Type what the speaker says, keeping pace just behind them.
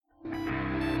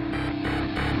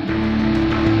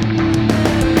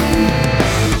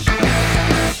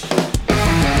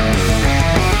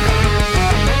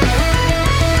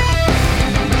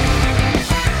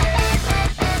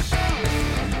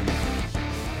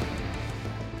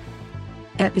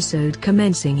Episode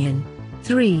commencing in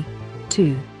 3,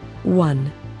 2,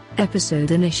 1. Episode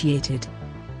initiated.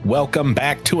 Welcome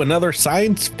back to another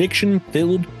science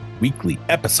fiction-filled weekly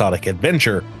episodic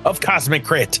adventure of Cosmic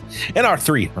Crit and our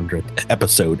 300th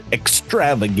episode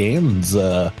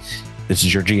extravaganza. This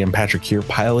is your GM Patrick here,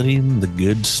 piloting the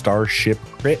good starship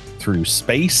Crit through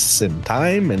space and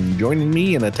time, and joining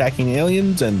me in attacking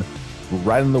aliens and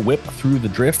riding the whip through the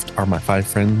drift are my 5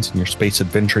 friends and your space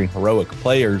adventuring heroic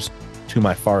players. To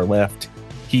my far left,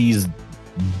 he's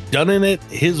done it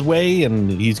his way and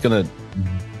he's gonna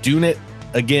do it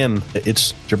again.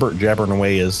 It's jabbering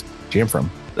away as Jam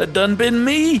from. That done been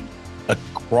me.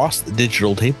 Across the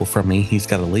digital table from me, he's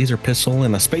got a laser pistol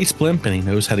and a space blimp, and he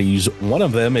knows how to use one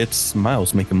of them. It's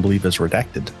Miles, make him believe is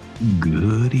redacted.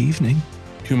 Good evening.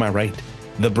 To my right,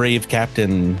 the brave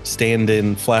captain,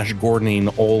 stand-in, Flash Gordoning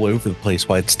all over the place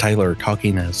while it's Tyler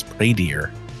talking as Prey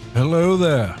Deer. Hello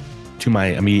there. To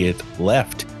my immediate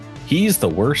left, he's the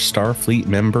worst Starfleet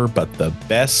member, but the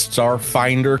best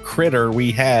Starfinder critter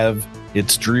we have.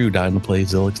 It's Drew, dying to play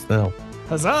Zilix Bell.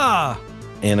 Huzzah!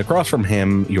 And across from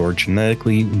him, your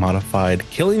genetically modified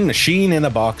killing machine in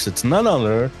a box. It's none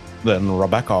other than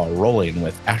Rebecca rolling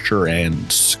with Asher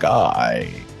and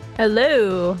Sky.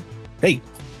 Hello. Hey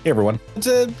everyone. It's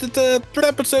a third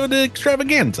episode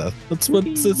extravaganza.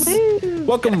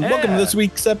 Welcome to this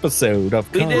week's episode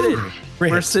of We did it.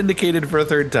 We're syndicated for a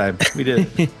third time. We did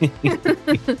it.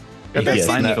 Got that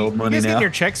Seinfeld money you guys now. getting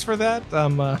your checks for that?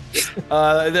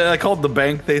 I called the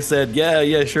bank. They said,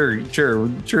 yeah, sure, sir.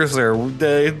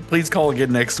 Please call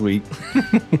again next week.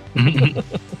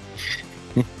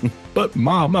 But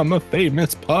Mom, I'm a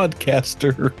famous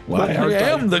podcaster. Why I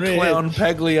am the red? clown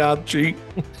Pagliacci.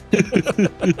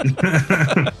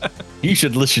 You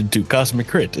should listen to Cosmic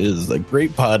Crit. It is a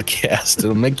great podcast.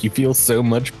 It'll make you feel so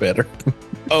much better.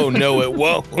 Oh, no, it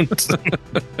won't.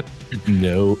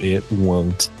 No, it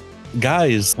won't.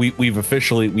 Guys, we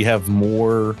have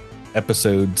more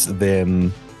episodes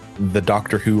than the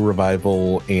Doctor Who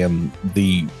revival and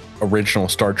the original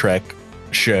Star Trek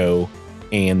show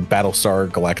and Battlestar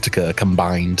Galactica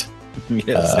combined.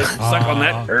 Yes, suck on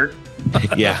that hurt.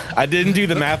 Yeah, I didn't do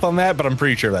the math on that, but I'm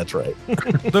pretty sure that's right.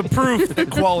 The proof that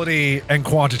quality and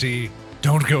quantity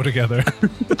don't go together.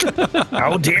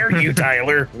 How dare you,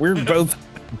 Tyler? We're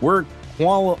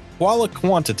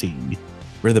quantity.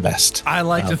 We're the best. I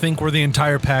like to think we're the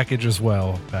entire package as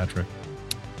well, Patrick.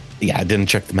 Yeah, I didn't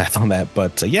check the math on that,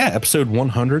 but episode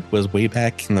 100 was way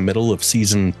back in the middle of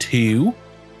season 2.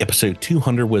 Episode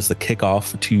 200 was the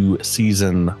kickoff to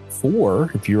season 4,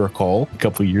 if you recall, a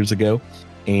couple of years ago.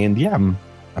 And yeah, I'm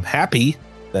happy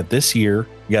that this year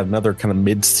we got another kind of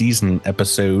mid-season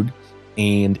episode,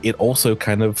 and it also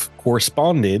kind of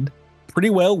corresponded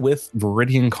pretty well with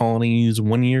Viridian Colony's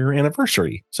 1-year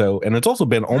anniversary. So, and it's also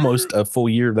been almost a full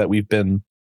year that we've been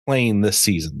playing this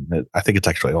season. I think it's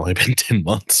actually only been 10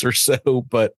 months or so,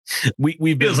 but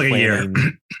we've been like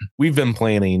planning, we've been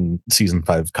planning season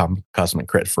 5 Cosmic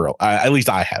Crit for at least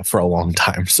I have for a long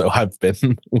time. So I've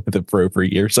been with it for over a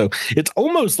year. So it's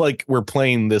almost like we're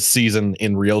playing this season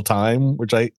in real time,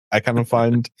 which I kind of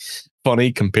find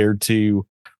funny compared to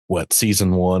what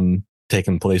season 1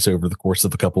 taking place over the course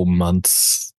of a couple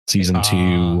months. Season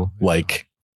 2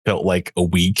 felt like a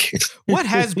week. What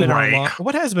has been Right.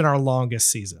 what has been our longest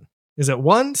season? Is it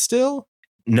 1 still?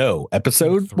 No,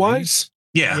 episode wise.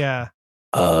 Yeah. Yeah.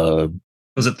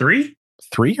 Was it 3?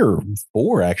 3 or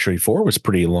 4 actually. 4 was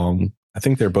pretty long. I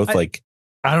think they're both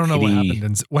I don't know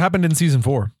what happened in season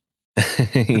 4.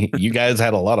 you guys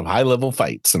had a lot of high level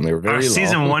fights and they were very Our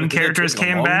season long. 1 characters took a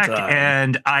came long back time.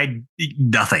 and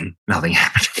nothing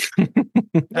happened.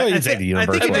 No, you'd say the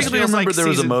universe think it was. just I feels remember like there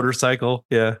was a season- motorcycle.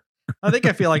 Yeah. I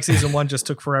feel like season 1 just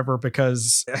took forever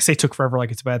because I say took forever like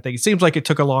it's a bad thing. It seems like it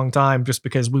took a long time just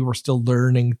because we were still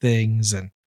learning things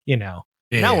and, now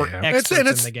we're experts in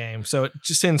the game. So it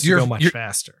just tends to go much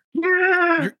faster.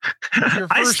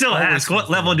 I still ask, what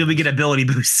level do we get ability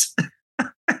boosts?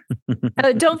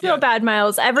 Don't feel bad,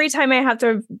 Miles. Every time I have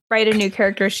to write a new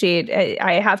character sheet,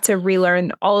 I have to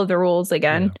relearn all of the rules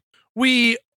again. Yeah.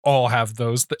 We all have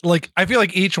those. I feel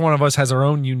like each one of us has our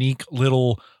own unique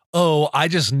little, I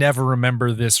just never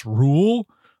remember this rule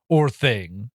or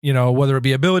thing, whether it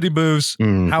be ability boosts,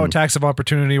 how attacks of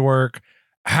opportunity work,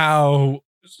 how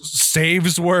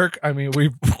saves work. I mean,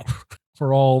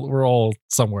 we're all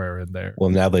somewhere in there. Well,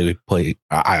 now they play,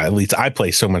 at least I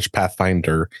play so much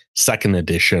Pathfinder 2nd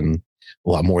edition, a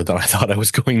lot more than I thought I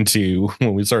was going to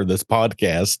when we started this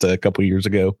podcast a couple years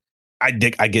ago. I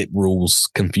get rules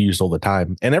confused all the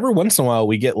time. And every once in a while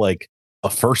we get like a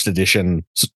 1st edition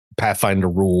Pathfinder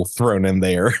rule thrown in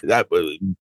there.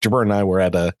 Jabber and I were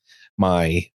at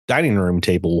my dining room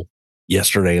table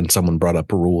yesterday, and someone brought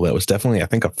up a rule that was definitely, I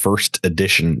think, a first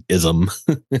edition ism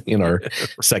in our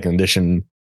second edition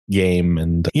game.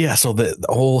 And yeah, so the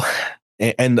whole,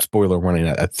 and spoiler warning,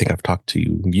 I think I've talked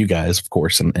to you guys, of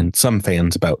course, and some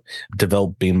fans about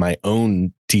developing my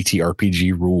own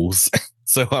TTRPG rules.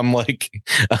 So I'm like,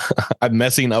 I'm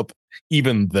messing up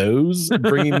even those,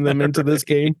 bringing them into this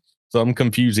game. So I'm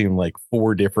confusing like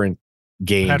 4 different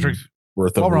games. Patrick,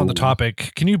 worth of while we're on the rules.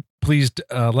 topic, can you please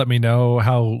let me know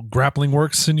how grappling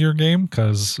works in your game?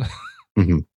 Because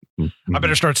I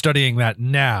better start studying that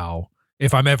now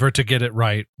if I'm ever to get it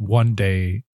right one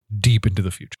day deep into the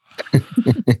future.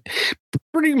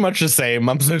 Pretty much the same.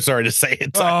 I'm so sorry to say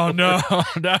it. Oh, no. I'm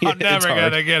Yeah, never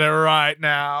going to get it right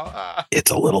now. It's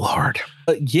a little hard.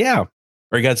 Yeah. All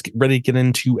right, guys, get ready to get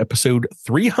into episode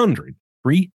 300,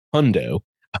 300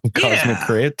 of Cosmic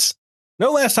Crits.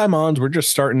 No last time ons. We're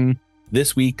just starting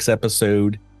this week's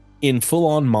episode in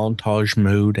full-on montage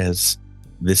mode, as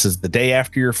this is the day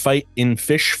after your fight in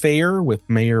Fish Fair with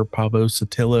Mayor Pavo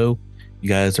Sotillo. You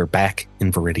guys are back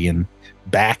in Viridian,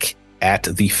 back at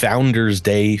the Founders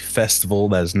Day Festival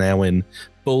that is now in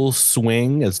full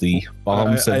swing as the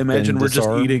bombs have I imagine been we're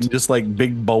disarmed. just eating just like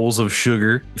big bowls of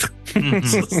sugar. Yeah,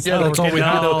 that's all we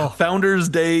have. Founders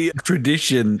Day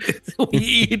tradition. We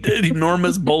eat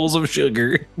enormous bowls of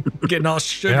sugar. Getting all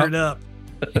sugared up.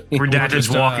 We're dad just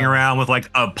just, walking around with like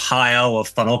a pile of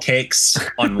funnel cakes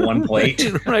on one plate.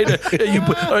 Right?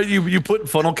 You put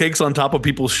funnel cakes on top of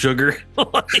people's sugar.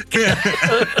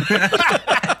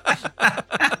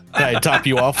 Can I top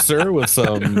you off, sir, with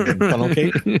some funnel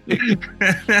cake?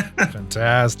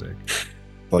 Fantastic.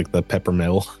 Like the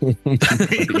peppermill.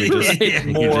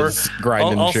 More.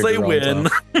 Grinding I'll sugar say on when.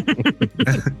 top.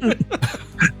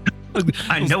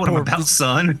 I know what I'm about,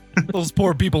 son. Those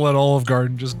poor people at Olive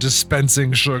Garden just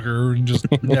dispensing sugar and just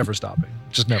never stopping.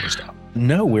 Just never stop.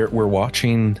 No, we're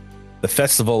watching the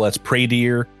festival. That's Prey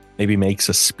Deer. Maybe makes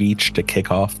a speech to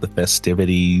kick off the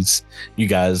festivities. You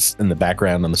guys in the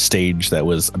background on the stage that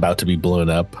was about to be blown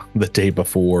up the day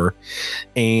before.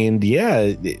 And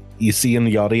yeah, you see in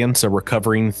the audience a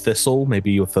recovering Thistle,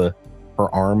 maybe with her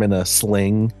arm in a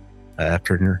sling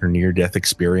after her near-death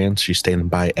experience. She's standing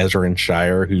by Ezra and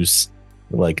Shire, who's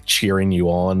like cheering you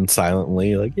on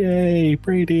silently, like, yay,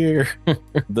 Prey Deer.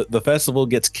 The festival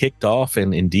gets kicked off,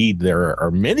 and indeed there are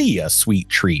many a sweet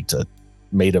treat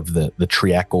made of the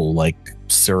treacle like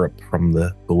syrup from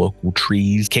the local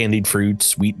trees, candied fruits,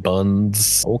 sweet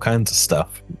buns, all kinds of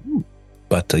stuff.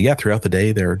 But yeah, throughout the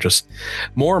day there are just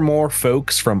more and more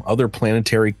folks from other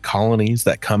planetary colonies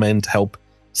that come in to help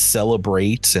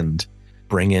celebrate and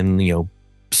bring in, you know,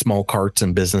 small carts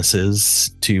and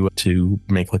businesses to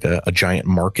make like a giant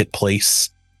marketplace.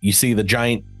 You see the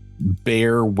giant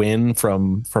bear win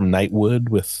from Nightwood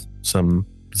with some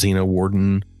Xeno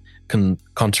Warden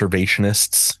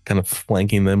conservationists kind of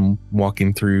flanking them,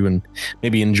 walking through and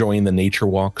maybe enjoying the nature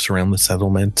walks around the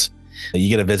settlement. You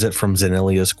get a visit from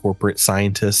Zenelia's corporate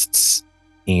scientists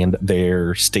and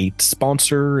their state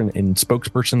sponsor and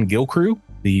spokesperson, Gilcrew,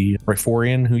 the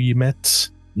Riforian who you met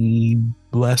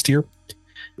last year.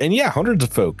 And yeah, hundreds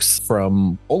of folks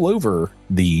from all over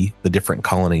the different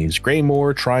colonies,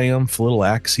 Greymore, Triumph, Little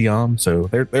Axiom. So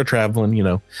they're traveling, you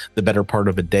know, the better part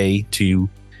of a day to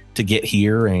get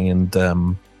here and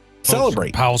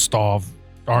celebrate. Palstov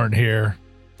aren't here.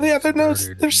 Yeah,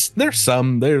 there's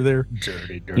some. They're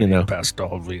Dirty, you know,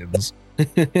 Palstovians.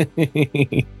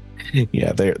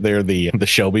 Yeah, they're the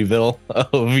Shelbyville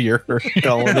of your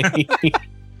colony.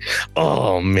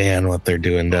 Oh man, what they're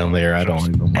doing down there, I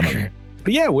don't even want to.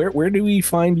 But yeah, where do we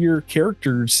find your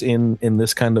characters in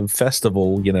this kind of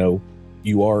festival? You know,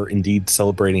 you are indeed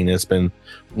celebrating. It's been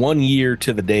 1 year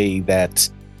to the day that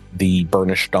the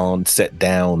Burnished Dawn set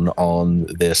down on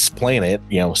this planet,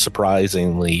 you know,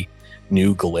 surprisingly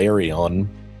New Galarion.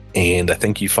 And I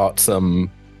think you fought some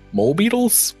mole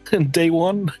beetles in day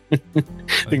one. I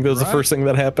think that was the first thing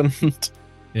that happened.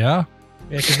 Yeah.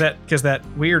 Yeah, because that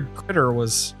weird critter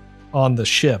was on the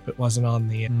ship. It wasn't on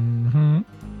the.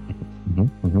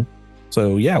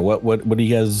 So yeah, what do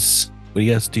you guys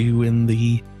do in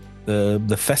the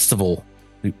festival?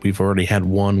 We've already had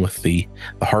one with the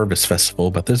Harvest Festival,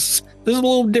 but this is a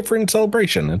little different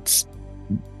celebration. It's,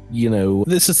 you know,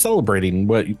 this is celebrating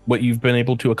what you've been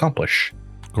able to accomplish.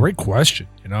 Great question.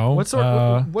 You know, What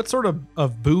sort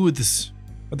of booths?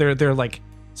 They're like,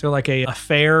 so like a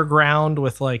fairground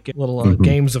with like little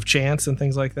games of chance and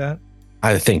things like that.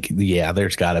 I think, yeah,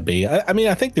 there's got to be. I mean,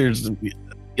 I think there's, you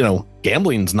know,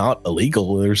 gambling's not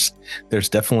illegal. There's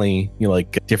definitely, you know,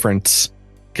 like different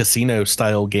casino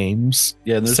style games.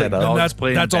 Yeah, and there's like dogs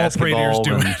playing that's all Prey Deer's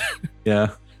basketball. doing. Yeah.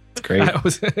 It's great.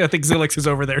 I think Zilix is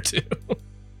over there too.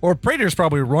 Or Pradier's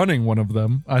probably running one of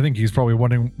them. I think he's probably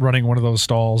running one of those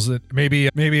stalls. Maybe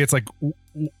it's like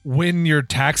win your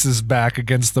taxes back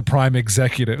against the prime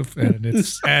executive, and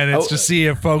it's to see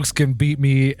if folks can beat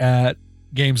me at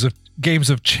games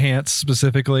of chance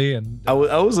specifically. And I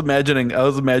was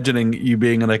imagining you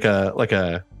being in like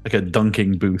a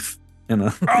dunking booth.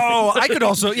 Oh, I could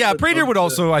also, Pradier would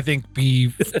also, I think, be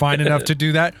fine enough to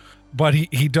do that. But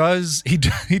he does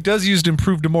use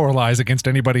improved demoralize against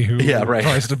anybody who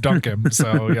tries to dunk him.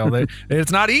 So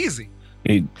it's not easy.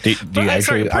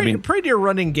 Pradier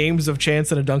running games of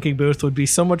chance in a dunking booth would be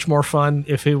so much more fun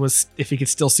if he could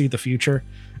still see the future.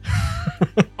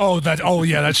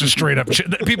 That's just straight up.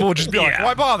 People would just be like,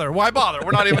 "Why bother? Why bother?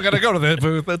 We're not even going to go to the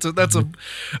booth."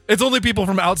 It's only people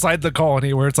from outside the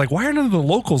colony where it's like, why are none of the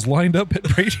locals lined up at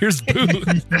Pradier's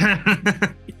booth?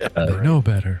 They know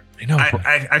better. They know.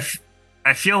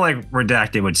 I feel like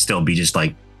Redacted would still be just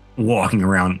like walking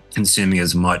around consuming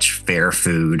as much fair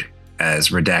food as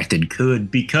Redacted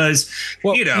could, because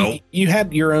you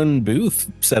had your own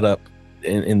booth set up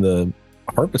in the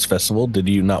Harvest Festival. Did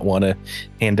you not want to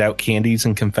hand out candies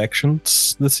and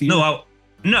confections this year?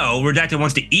 No, Redacted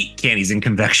wants to eat candies and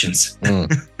confections.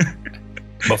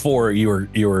 Before you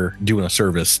were doing a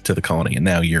service to the colony, and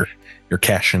now you're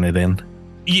cashing it in.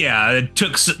 Yeah,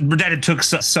 Redacted took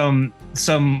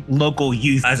some local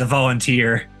youth as a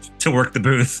volunteer to work the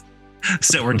booth,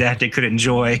 so Redacted could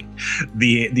enjoy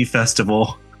the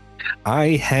festival.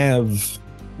 I have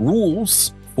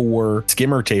rules for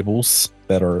skimmer tables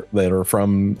that are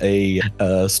from a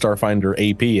Starfinder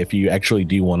AP. If you actually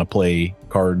do want to play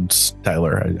cards,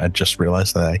 Tyler, I just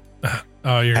realized that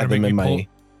I you're have them in my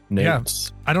Yeah,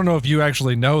 notes. I don't know if you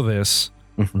actually know this,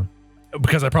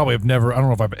 because I probably have never. I don't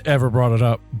know if I've ever brought it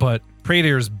up, but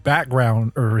Pradier's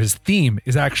background or his theme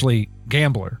is actually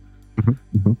gambler.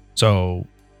 So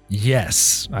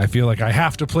yes, I feel like I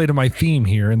have to play to my theme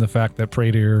here in the fact that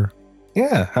Pradier.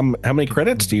 Yeah, how many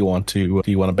credits do you want to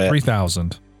bet?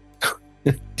 3,000.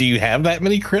 Do you have that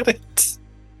many credits?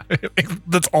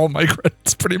 That's all my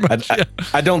credits, pretty much.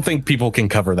 I don't think people can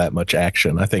cover that much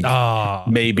action. I think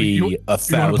maybe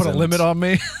 1,000. You want to put a limit on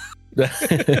me?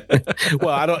 Well,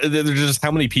 I don't. There's just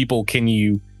how many people can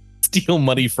you steal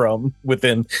money from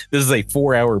within? This is a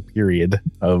 4-hour period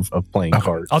of playing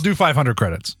cards. I'll do 500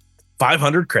 credits.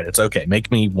 500 credits. Okay,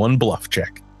 make me one bluff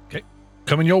check. Okay,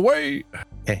 coming your way.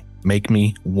 Okay, make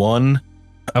me one.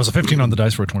 That was a 15 on the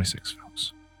dice for a 26.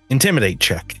 Folks. Intimidate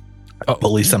check.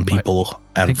 Bully some people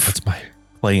out of that's my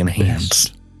playing hands.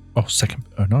 Best. Oh, second.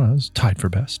 Oh no, that was tied for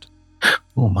best.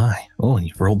 Oh my. Oh,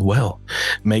 you've rolled well.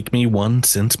 Make me one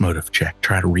sense motive check.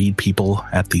 Try to read people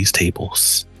at these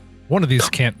tables. One of these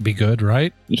can't be good,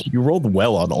 right? You rolled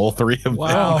well on all three of them.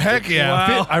 Wow, heck yeah.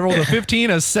 Wow. I rolled a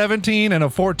 15, a 17, and a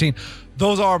 14.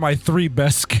 Those are my 3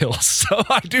 best skills. So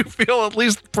I do feel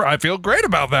I feel great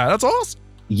about that. That's awesome.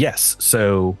 Yes.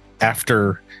 So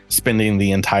after spending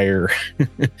the entire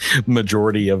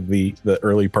majority of the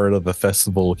early part of the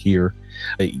festival here,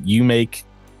 you make,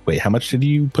 how much did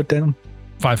you put down?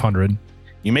 500.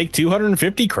 You make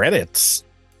 250 credits.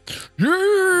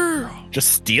 Yeah.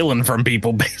 Just stealing from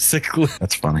people, basically.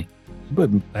 That's funny. It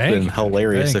would have been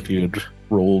hilarious if you had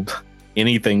rolled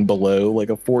anything below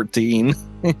like a 14.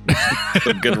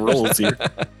 Some good rolls here.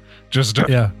 Just,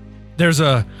 There's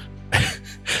a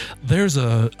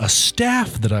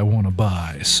staff that I want to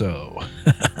buy, so.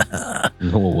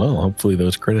 Well, hopefully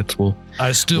those credits will.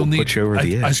 Put you over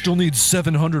the edge. I still need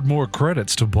 700 more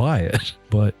credits to buy it,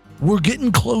 but we're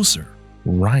getting closer.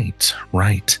 Right.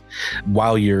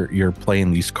 While you're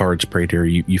playing these cards, Pradier,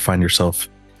 you find yourself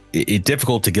it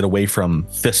difficult to get away from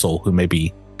Thistle, who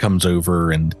maybe comes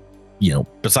over and,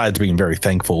 besides being very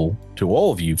thankful to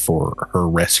all of you for her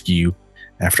rescue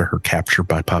after her capture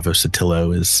by Pavo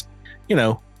Sotillo, is,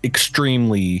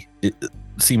 extremely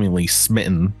seemingly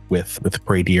smitten with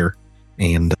Pradier,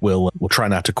 and we'll try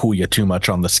not to cool you too much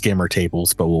on the skimmer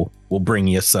tables, but we'll bring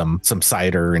you some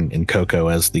cider and cocoa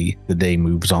as the day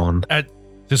moves on.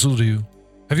 This will do.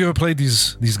 Have you ever played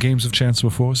these games of chance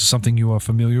before? Is this something you are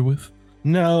familiar with?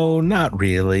 No, not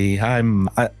really. I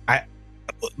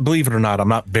believe it or not, I'm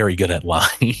not very good at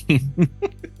lying.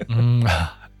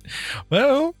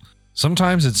 Well,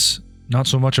 sometimes it's not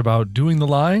so much about doing the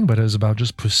lying, but it's about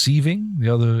just perceiving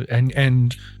the other,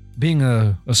 and being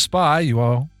a spy, you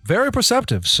are very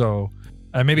perceptive. So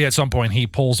maybe at some point he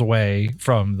pulls away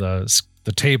from the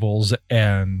tables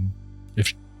and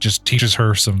if just teaches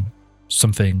her some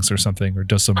things or something, or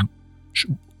does some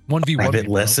 1v1 private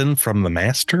lesson from the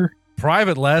master.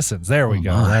 Private lessons. There we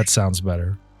go. That sounds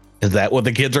better. Is that what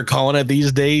the kids are calling it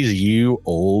these days? You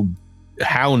old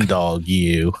hound dog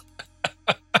you.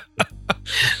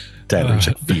 Tyler's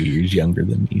a few years younger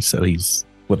than me, so he's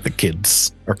what the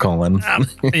kids are calling.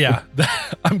 Yeah,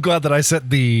 I'm glad that I set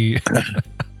the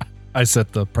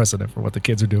precedent for what the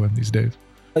kids are doing these days.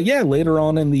 Yeah, later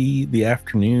on in the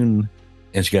afternoon,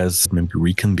 as you guys maybe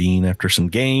reconvene after some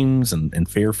games and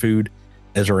fair food,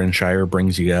 Ezra and Shire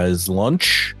brings you guys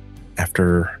lunch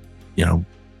after,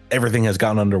 everything has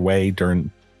gotten underway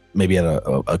during maybe at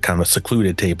a kind of a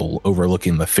secluded table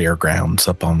overlooking the fairgrounds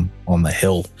up on the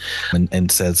hill,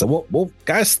 and says, well,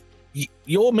 guys,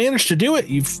 you all managed to do it.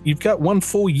 You've got one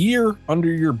full year under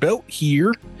your belt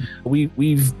here.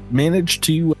 We've managed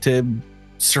to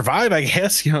survive, I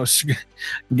guess,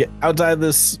 get outside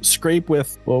this scrape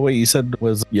with, well, what you said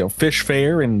was, fish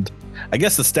fair, and I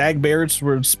guess the stag bears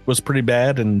was pretty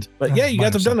bad. But yeah, you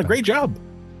guys have done a great job.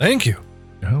 Thank you.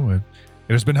 It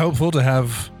has been helpful to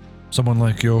have someone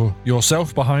like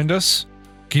yourself behind us,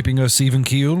 keeping us even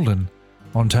keeled and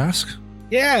on task.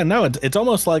 Yeah, no, it's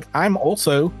almost like I'm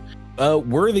also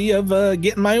worthy of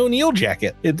getting my own eel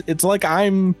jacket. It's like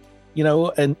I'm,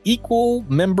 an equal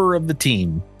member of the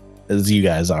team as you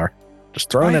guys are. Just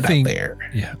throwing it out there.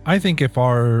 Yeah, I think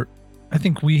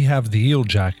we have the eel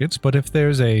jackets, but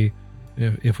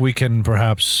if we can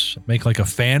perhaps make like a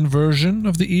fan version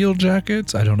of the eel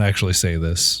jackets, I don't actually say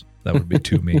this. That would be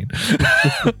too mean.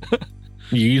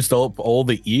 You used up all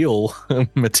the eel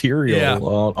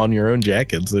material on your own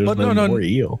jackets. There's no more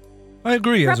eel. I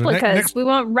agree. Replicas. We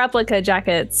want replica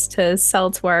jackets to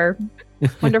sell to our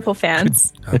wonderful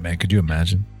fans. Oh man, could you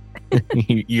imagine?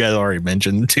 You guys already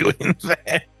mentioned doing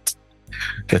that.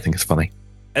 I think it's funny.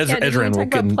 Ezra will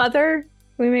get pleather.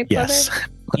 We make pleather. Yes,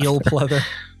 eel pleather.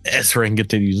 Ezra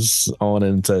continues on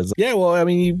and says, "Yeah, well, I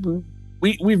mean,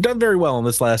 we've done very well in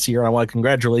this last year. And I want to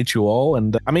congratulate you all.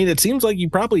 And I mean, it seems like you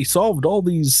probably solved all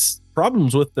these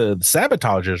problems with the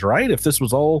sabotages, right? If this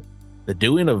was all the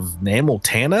doing of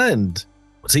Namiltana, and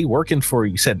was he working for,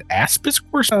 you said Aspis?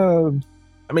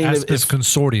 I mean, Aspis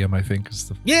Consortium, I think is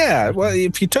the. Yeah, well,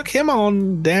 if you took him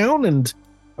on down, and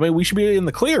I mean, we should be in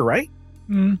the clear, right?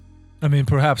 I mean,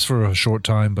 perhaps for a short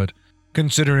time, but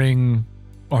considering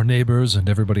our neighbors and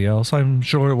everybody else, I'm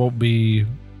sure it won't be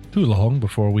too long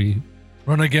before we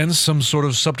run against some sort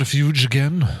of subterfuge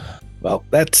again. Well,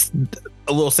 that's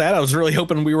a little sad. I was really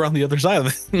hoping we were on the other side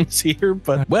of things here,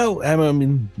 but well, I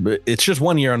mean, it's just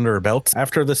 1 year under our belts.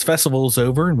 After this festival is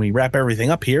over and we wrap everything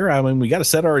up here, I mean, we got to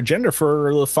set our agenda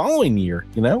for the following year,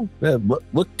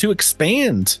 look to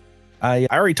expand. I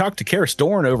already talked to Karis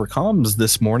Dorn over comms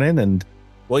this morning, and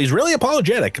well, he's really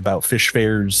apologetic about Fish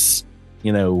Fair's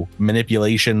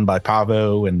manipulation by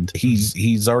Pavo, and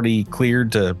he's already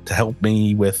cleared to help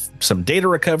me with some data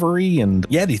recovery. And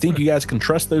yeah, do you think you guys can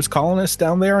trust those colonists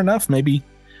down there enough? Maybe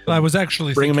I was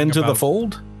actually bring them into the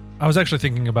fold. I was actually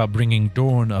thinking about bringing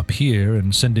Dorn up here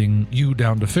and sending you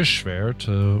down to Fish Fair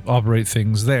to operate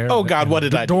things there. Oh God, what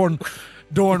did I do?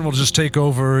 Dorn will just take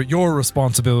over your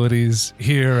responsibilities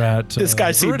here at this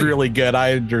guy seemed really good.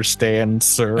 I understand,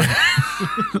 sir.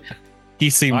 He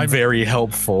seemed very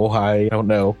helpful. I don't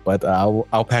know, but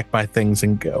I'll pack my things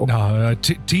and go. No,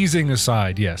 teasing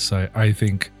aside, yes, I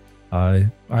think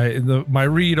my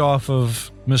read off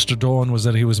of Mr. Dorn was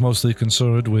that he was mostly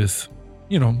concerned with,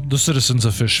 the citizens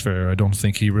of Fish Fair. I don't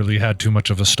think he really had too much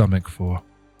of a stomach for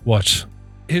what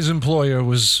his employer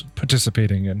was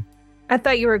participating in. I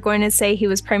thought you were going to say he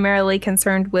was primarily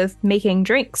concerned with making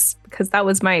drinks, because that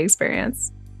was my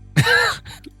experience.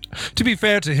 To be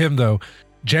fair to him, though,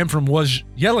 Jamfram was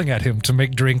yelling at him to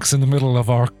make drinks in the middle of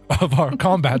our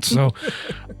combat, so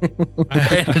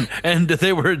and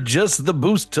they were just the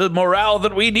boost to morale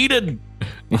that we needed.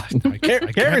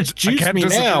 Karis, juice me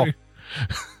now.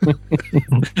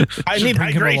 I need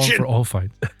hydration for all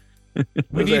fights.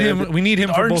 We need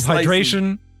him for both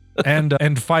hydration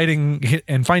and fighting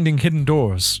and finding hidden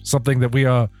doors. Something that we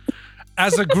are,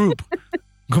 as a group,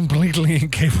 completely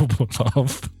incapable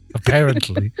of.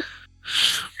 Apparently.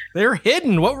 They're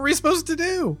hidden. What were we supposed to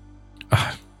do?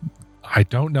 I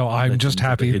don't know. I'm just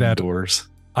happy that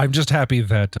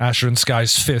Asher and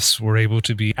Sky's fists were able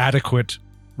to be adequate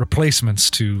replacements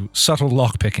to subtle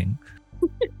lockpicking.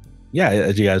 Yeah,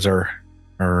 as you guys are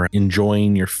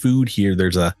enjoying your food here,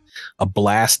 there's a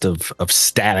blast of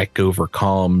static over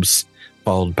comms,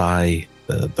 followed by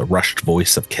the rushed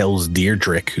voice of Kel's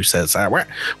Deirdrick, who says,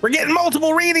 we're getting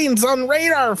multiple readings on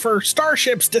radar for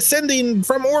starships descending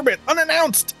from orbit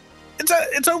unannounced.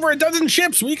 It's over a dozen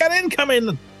ships. We got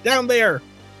incoming down there.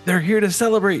 They're here to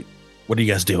celebrate. What are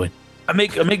you guys doing? I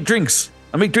make drinks.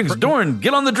 Dorn,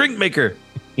 get on the drink maker.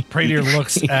 Praetor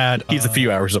looks at. He's a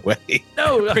few hours away.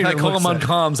 No, I Praetor call him on looks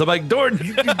comms. I'm like, Dorn,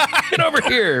 get over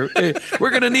here. We're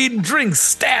going to need drinks,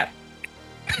 stat.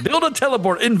 Build a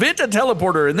teleport, invent a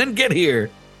teleporter, and then get here.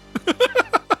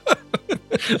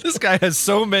 This guy has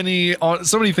so many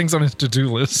things on his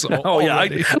to-do list.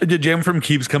 Jam from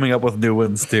keeps coming up with new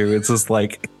ones too. It's just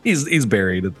like he's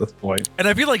buried at this point. And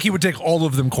I feel like he would take all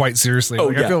of them quite seriously. Oh,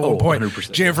 like, yeah. I feel at one point,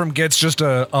 100%. Jamfram gets just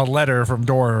a letter from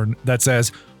Dorn that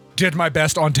says, "Did my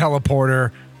best on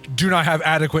teleporter. Do not have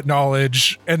adequate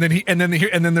knowledge." And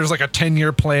then there's like a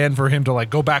 10-year plan for him to like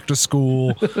go back to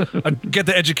school, get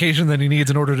the education that he needs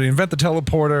in order to invent the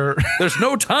teleporter. There's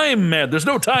no time, man. There's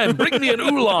no time. Bring me an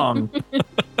oolong.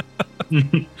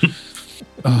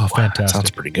 Oh, fantastic!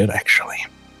 Sounds pretty good, actually.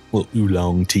 A little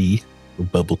oolong tea, a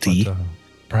little bubble tea.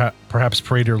 But, perhaps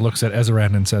Praetor looks at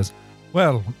Ezran and says,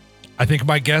 "Well, I think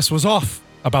my guess was off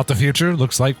about the future.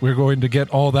 Looks like we're going to get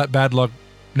all that bad luck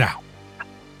now."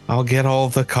 I'll get all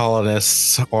the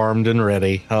colonists armed and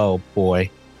ready. Oh boy.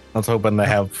 I was hoping to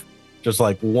have just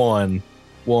like one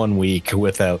week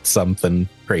without something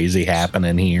crazy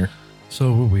happening here.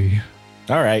 So will we.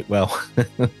 All right, well,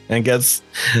 I guess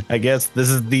this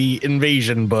is the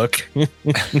invasion book.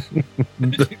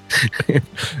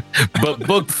 But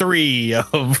book 3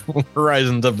 of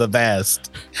Horizons of the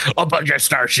Vast. A bunch of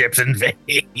starships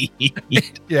invade.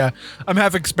 Yeah, I'm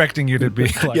half expecting you to be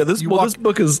like, This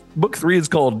book 3 is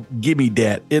called Gimme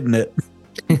Dat, isn't it?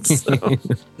 So,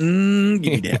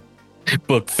 gimme dat.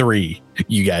 Book 3,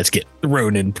 you guys get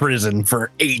thrown in prison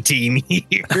for 18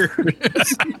 years.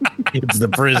 It's the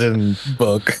prison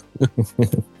book.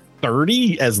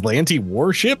 30 Aslanti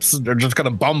warships are just going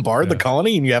to bombard the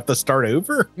colony and you have to start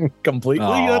over completely?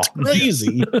 Oh. That's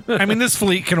crazy. I mean, this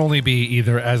fleet can only be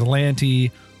either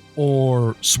Aslanti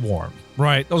or Swarm,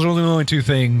 right? Those are the only two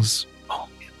things.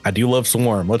 I do love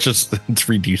Swarm. Let's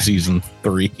redo season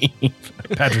 3.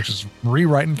 Patrick's just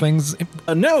rewriting things.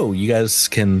 No, you guys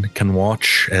can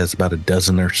watch as about a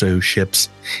dozen or so ships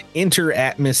enter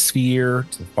atmosphere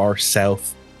to the far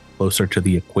south, closer to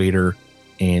the equator.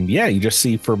 And yeah, you just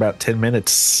see for about 10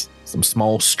 minutes some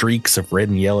small streaks of red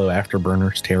and yellow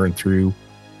afterburners tearing through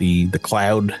the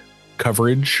cloud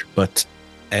coverage. But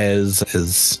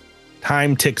as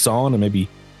time ticks on and maybe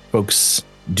folks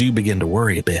do begin to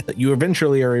worry a bit, you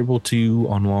eventually are able to,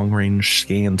 on long-range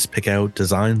scans, pick out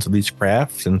designs of these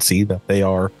crafts and see that they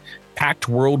are packed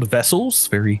world vessels,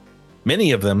 very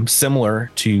many of them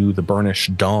similar to the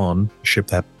Burnished Dawn ship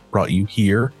that brought you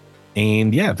here.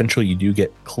 And yeah, eventually you do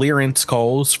get clearance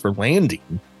calls for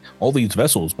landing. All these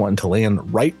vessels want to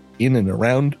land right in and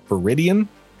around Viridian.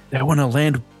 They want to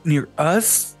land near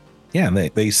us? Yeah, and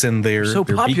they send their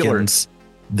popular beacons.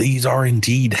 These are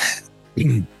indeed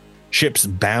ships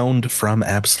bound from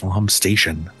Absalom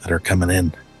Station that are coming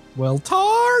in. Well,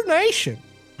 tarnation.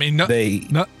 I mean,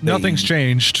 nothing's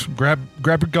changed. Grab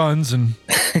your guns and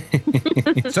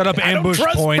set up ambush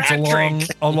points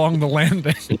along the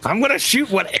landing. I'm gonna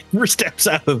shoot whatever steps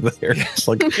out of there. It's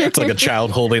like a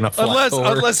child holding a flower.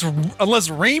 Unless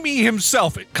Raimi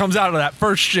himself comes out of that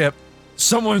first ship,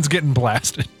 someone's getting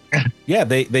blasted. Yeah,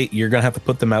 you're gonna have to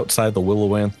put them outside the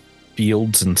Willowant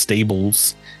fields and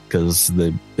stables because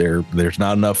there's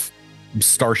not enough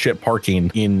starship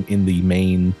parking in the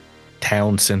main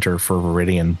town center for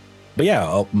Viridian. But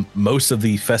yeah, most of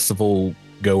the festival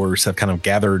goers have kind of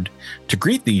gathered to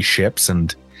greet these ships,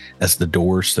 and as the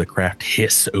doors to the craft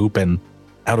hiss open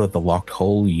out of the locked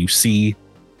hull, you see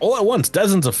all at once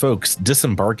dozens of folks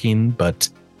disembarking, but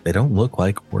they don't look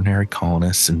like ordinary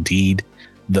colonists. Indeed,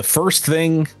 the first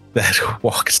thing that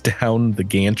walks down the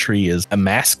gantry is a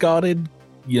mascotted,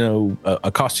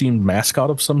 a costumed mascot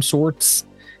of some sorts.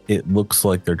 It looks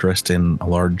like they're dressed in a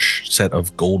large set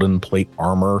of golden plate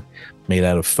armor made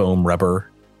out of foam rubber.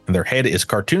 And their head is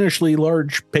cartoonishly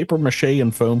large paper mache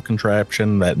and foam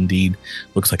contraption that indeed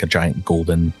looks like a giant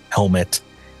golden helmet.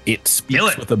 It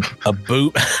speaks with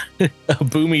a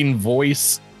booming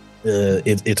voice.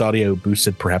 It's audio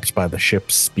boosted perhaps by the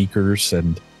ship's speakers.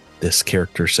 And this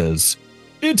character says,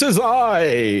 "It is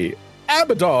I,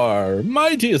 Abadar,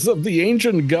 mightiest of the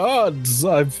ancient gods.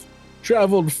 I've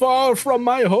traveled far from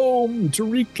my home to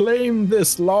reclaim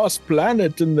this lost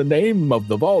planet in the name of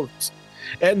the vault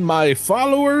and my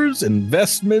followers'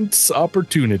 investments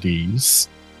opportunities."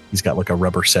 He's got like a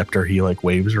rubber scepter he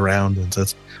waves around and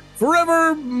says,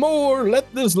 "Forevermore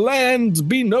let this land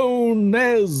be known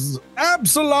as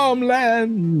Absalom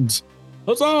Land.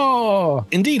 Huzzah!"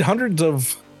 Indeed, hundreds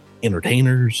of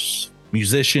entertainers,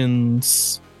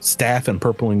 musicians, staff in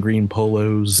purple and green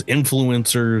polos,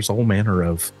 influencers, all manner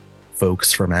of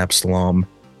folks from Absalom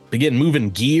begin moving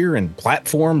gear and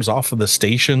platforms off of the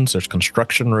stations. There's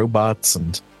construction robots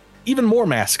and even more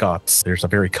mascots. There's a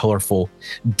very colorful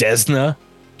Desna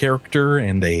character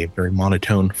and a very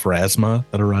monotone Phrasma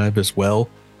that arrive as well.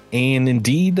 And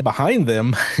indeed, behind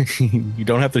them, you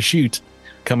don't have to shoot.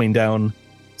 Coming down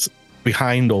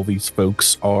behind all these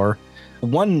folks are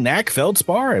one Knack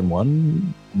Feldspar and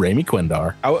one Raimi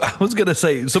Quindar. I was going to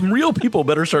say, some real people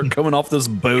better start coming off this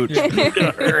boat in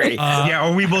a hurry.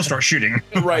 Or we will start shooting.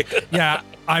 Right. Yeah,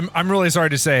 I'm really sorry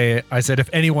to say, I said if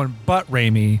anyone but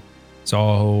Raimi,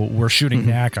 so we're shooting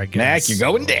Knack, I guess. Knack, you're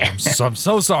going down. I'm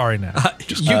so sorry now.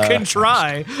 You can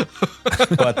try.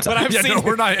 But I've seen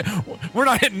we're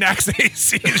not hitting Knack's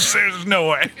AC. There's no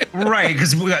way. Right,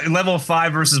 because we got level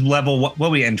 5 versus level,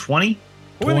 what we in, 20?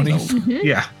 20.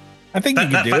 Yeah. I think you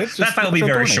can do it. That fight will be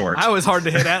very 20. short. I was hard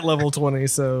to hit at level 20,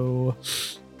 so...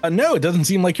 No, it doesn't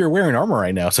seem like you're wearing armor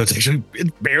right now, so it's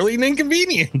barely an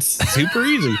inconvenience. Super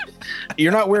easy.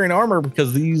 You're not wearing armor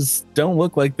because these don't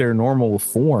look like their normal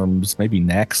forms. Maybe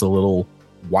Knack's a little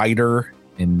wider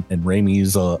and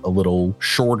Raimi's a little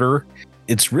shorter.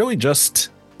 It's really just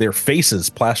their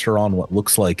faces plaster on what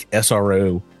looks like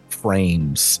SRO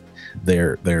frames.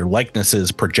 Their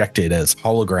likenesses projected as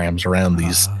holograms around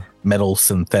these metal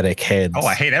synthetic heads. Oh,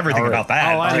 I hate everything about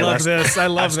that. Oh, I love this. I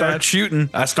love that.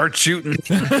 I start shooting.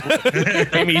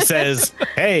 Raimi says,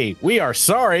 "Hey, we are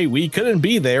sorry we couldn't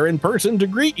be there in person to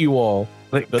greet you all.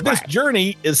 But this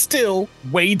journey is still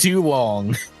way too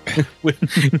long.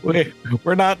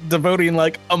 We're not devoting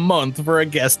like a month for a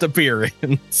guest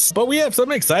appearance. But we have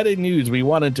some exciting news we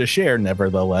wanted to share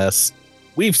nevertheless.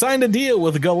 We've signed a deal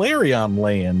with Galarion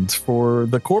Land for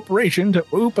the corporation to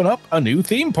open up a new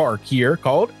theme park here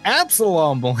called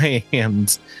Absalom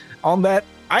Land on that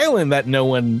island that no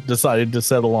one decided to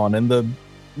settle on in the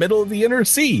middle of the inner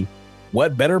sea.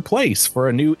 What better place for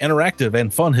a new interactive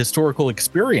and fun historical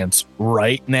experience,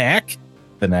 right, Knack?"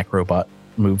 The Knack robot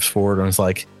moves forward and is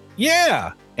like,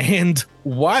 "Yeah." And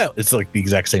while it's like the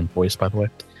exact same voice, by the way.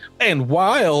 And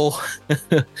while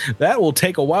that will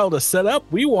take a while to set up,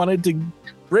 we wanted to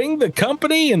bring the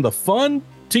company and the fun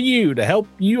to you to help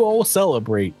you all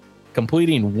celebrate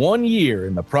completing 1 year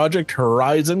in the Project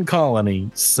Horizon colony.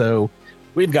 So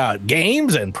we've got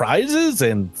games and prizes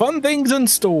and fun things in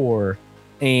store.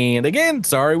 And again,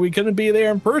 sorry we couldn't be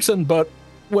there in person, but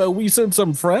well, we sent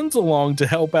some friends along to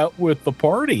help out with the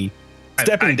party.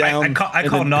 Stepping down. I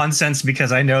call nonsense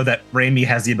because I know that Raimi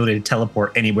has the ability to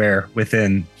teleport anywhere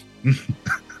within,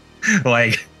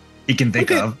 like, he can think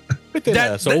of. Within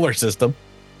a solar system.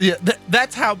 Yeah,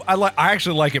 that's how I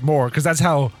actually like it more because that's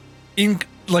how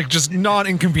just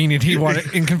non-inconvenient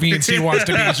inconvenience he wants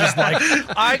to be. It's just like,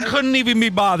 I couldn't even be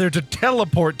bothered to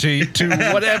teleport to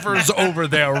whatever's over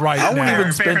there right now. I won't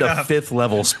even spend a 5th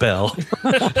level spell.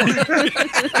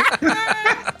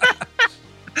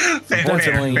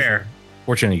 Fair.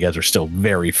 Fortunately, you guys are still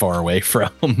very far away from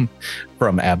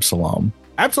Absalom.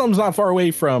 Absalom's not far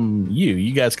away from you.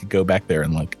 You guys could go back there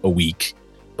in like a week,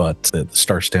 but the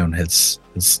Starstone has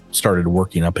started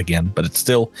working up again. But it's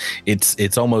still,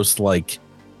 it's almost like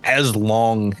as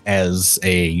long as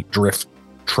a drift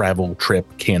travel trip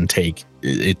can take.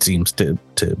 It seems to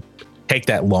take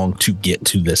that long to get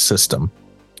to this system.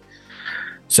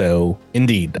 So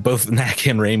indeed, both Knack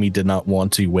and Raimi did not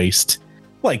want to waste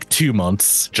like 2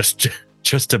 months just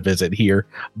to visit here.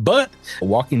 But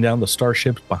walking down the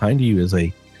starships behind you is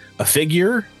a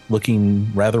figure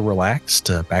looking rather relaxed,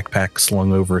 a backpack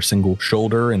slung over a single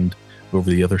shoulder and over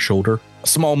the other shoulder. A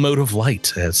small mote of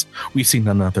light, as we see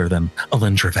none other than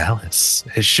Alindra Vallis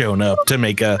has shown up to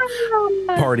make a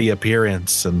party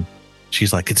appearance. And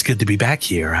she's like, "It's good to be back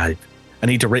here. I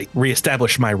need to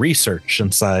reestablish my research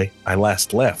since I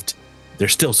last left.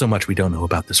 There's still so much we don't know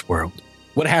about this world.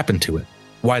 What happened to it?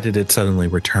 Why did it suddenly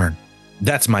return?"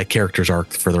 That's my character's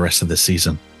arc for the rest of this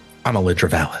season. I'm Alindra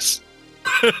Vallis.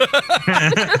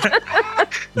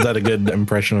 Is that a good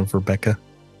impression of Rebecca?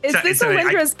 Is this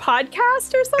Alindra's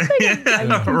podcast or something?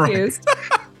 I'm confused.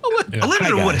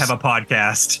 Alindra would have a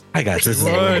podcast. Hi guys, this is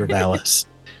Alindra Vallis.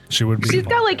 She would be. She's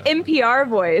got like NPR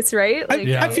voice, right? Like,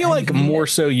 I feel like more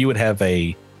so you would have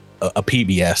a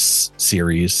PBS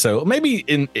series. So maybe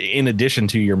in addition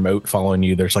to your moat following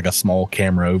you, there's like a small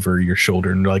camera over your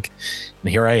shoulder and like,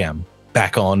 and here I am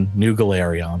back on New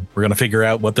Galarion. We're going to figure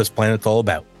out what this planet's all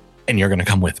about. And you're going to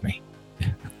come with me.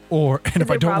 And if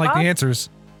I don't like the answers,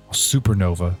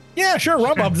 supernova. Yeah, sure.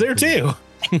 Rob-Bob's there too.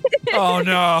 Oh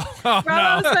no. Oh,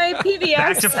 Rob's my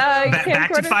PBS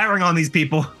back to firing on these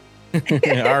people.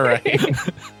 All right.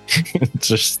 It's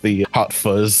just the hot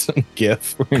fuzz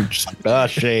gif. Just like,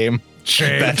 shame.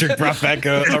 Patrick brought back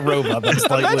a robot that's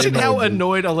slightly Imagine how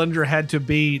annoyed. annoyed Alindra had to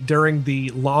be during the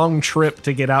long trip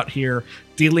to get out here,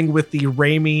 dealing with the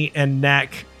Raimi and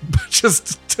Neck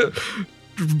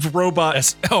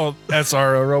robots.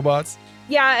 SRO robots.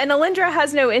 Yeah, and Alindra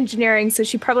has no engineering, so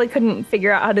she probably couldn't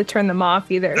figure out how to turn them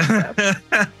off either. So.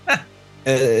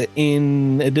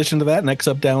 In addition to that, next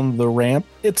up down the ramp,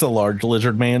 it's a large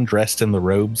lizard man dressed in the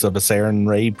robes of a Saren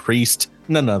Ray priest,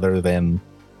 none other than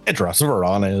Edros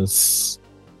Varanes.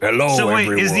 Hello, So wait,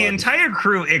 everyone. is the entire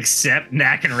crew except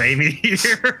Knack and Raimi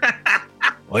here?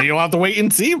 Well, you'll have to wait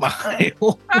and see,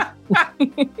 Mile.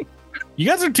 You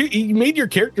guys are you made your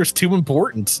characters too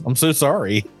important. I'm so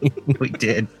sorry. We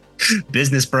did.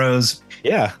 Business bros.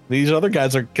 Yeah, these other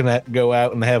guys are gonna go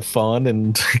out and have fun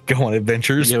and go on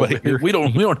adventures. Yeah, but we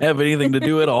don't have anything to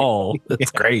do at all.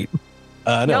 That's great.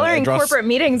 No, Y'all are in corporate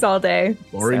meetings all day.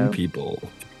 Boring so. people.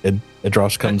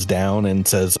 Edros comes down and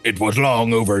says, "It was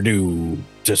long overdue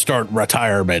to start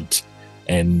retirement,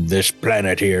 and this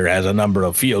planet here has a number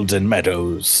of fields and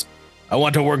meadows. I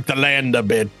want to work the land a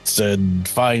bit and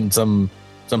find some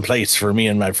place for me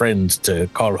and my friends to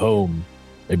call home.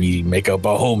 Maybe make up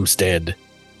a homestead,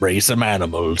 raise some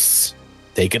animals,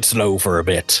 take it slow for a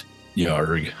bit.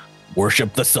 Yarg.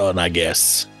 Worship the sun, I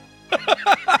guess."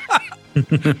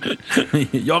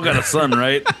 Y'all got a son,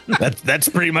 right? That's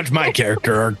pretty much my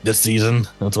character arc this season.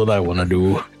 That's what I want to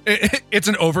do. It's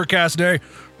an overcast day.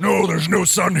 No, there's no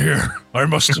sun here.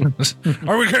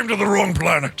 We came to the wrong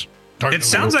planet. It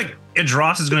sounds like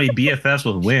Idros is going to be BFFs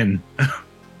with Win.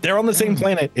 They're on the same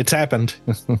planet. It's happened.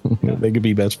 They could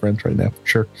be best friends right now, for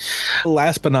sure.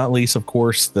 Last but not least, of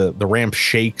course, the ramp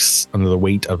shakes under the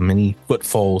weight of many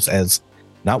footfalls as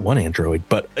not one android,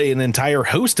 but an entire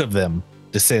host of them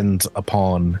descends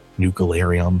upon New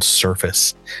Galerion's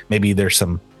surface. Maybe there's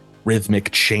some rhythmic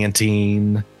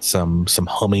chanting, some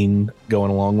humming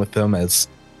going along with them, as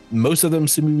most of them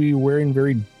seem to be wearing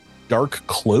very dark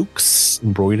cloaks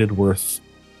embroidered with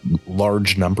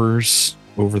large numbers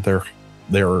over their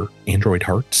android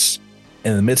hearts.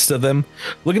 In the midst of them,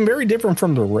 looking very different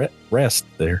from the rest,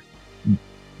 their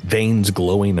veins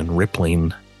glowing and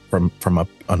rippling from up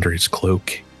under his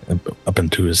cloak up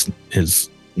into his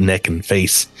neck and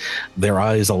face, their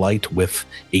eyes alight with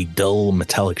a dull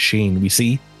metallic sheen. We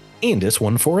see Andis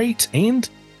 148, and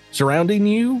surrounding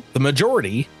you, the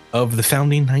majority of the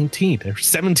founding 19. There's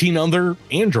 17 other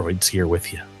androids here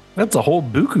with you. That's a whole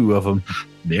buku of them.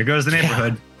 There goes the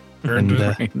neighborhood.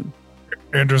 And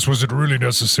Andres, was it really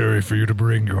necessary for you to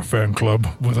bring your fan club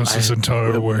with us this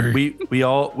entire way?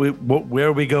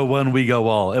 Where we go one, we go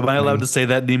all. Am I allowed to say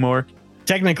that anymore?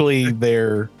 technically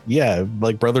they're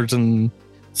like brothers and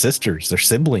sisters. They're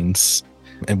siblings,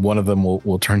 and one of them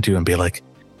will turn to you and be like,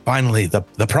 finally the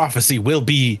prophecy will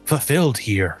be fulfilled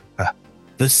here.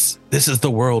 This is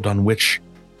the world on which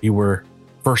you were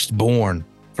first born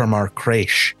from our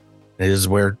creche. It is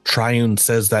where Triune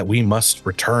says that we must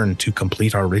return to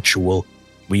complete our ritual.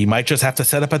 We might just have to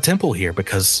set up a temple here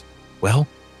because, well,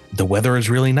 the weather is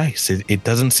really nice. It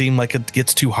doesn't seem like it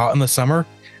gets too hot in the summer,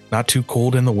 not too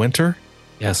cold in the winter.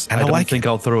 Yes, And I don't like think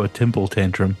I'll throw a temple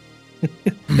tantrum.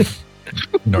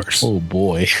 Nurse. Oh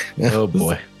boy. Oh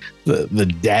boy. The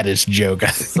daddest joke I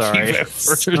think Sorry. you've ever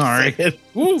Sorry. said.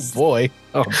 Oh boy.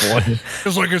 Oh boy.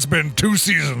 It's like it's been 2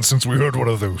 seasons since we heard one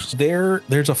of those.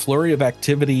 There's a flurry of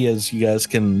activity as you guys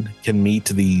can meet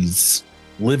these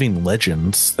living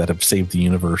legends that have saved the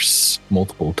universe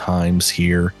multiple times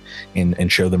here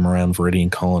and show them around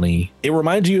Viridian Colony. It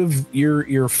reminds you of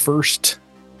your first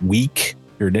week,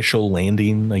 your initial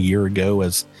landing a year ago,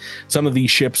 as some of these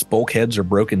ships' bulkheads are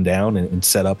broken down and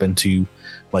set up into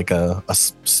like a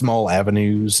small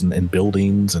avenues and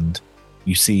buildings, and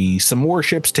you see some more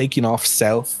ships taking off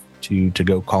south to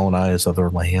go colonize other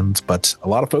lands. But a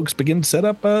lot of folks begin to set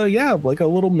up like a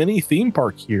little mini theme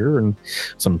park here and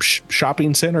some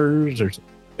shopping centers. There's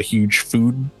a huge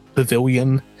food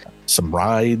pavilion, some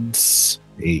rides,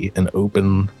 an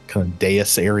open kind of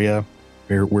dais area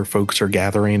where folks are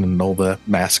gathering and all the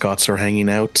mascots are hanging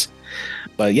out.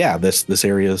 But yeah, this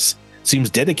area seems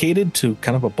dedicated to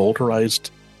kind of a bolterized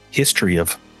history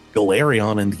of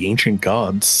Galarion and the ancient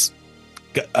gods.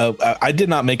 I did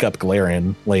not make up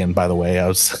Galarian land, by the way. I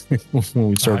was when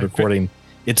we started recording.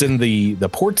 It's in the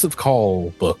Ports of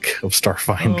Call book of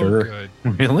Starfinder. Oh,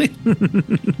 Really?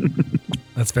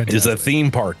 That's It is fantastic. a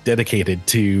theme park dedicated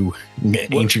to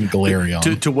ancient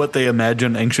Galarion. to what they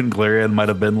imagine ancient Galarian might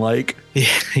have been like.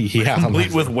 Yeah,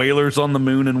 Complete with whalers on the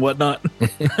moon and whatnot.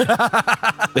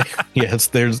 yes,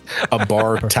 there's a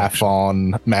bar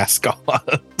Taphon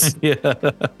mascot. Yeah.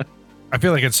 I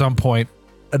feel like at some point,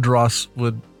 Adros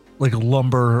would like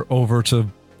lumber over to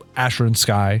Asher and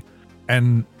Sky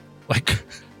and like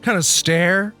kind of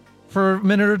stare for a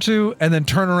minute or two and then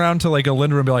turn around to like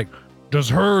Alinda and be like, does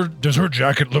her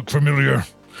jacket look familiar?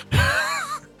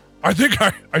 I think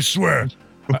I swear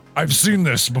I've seen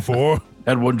this before.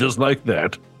 And one just like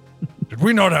that. Did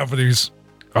we not have these?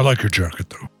 I like your jacket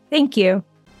though. Thank you.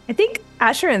 I think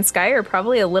Asher and Sky are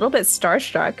probably a little bit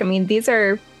starstruck. I mean, these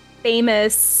are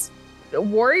famous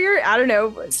warrior, I don't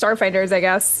know, starfighters, I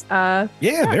guess.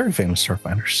 Yeah, very famous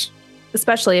starfighters.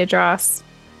 Especially Adras.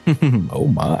 Oh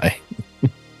my.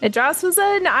 Adras was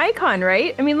an icon,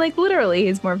 right? I mean, like literally,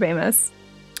 he's more famous.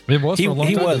 It was for a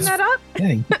long time. Was. That up?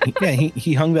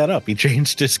 He hung that up. He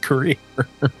changed his career.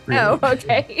 Oh,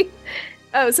 okay.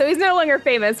 Oh, so he's no longer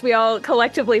famous. We all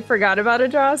collectively forgot about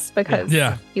Adras because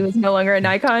he was no longer an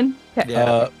icon.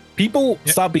 Okay. People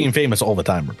stop being famous all the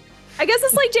time. I guess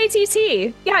it's like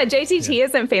JTT. Yeah, JTT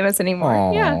isn't famous anymore.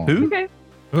 Aww. Yeah. Who? Okay.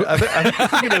 I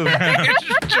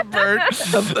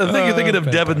think you're thinking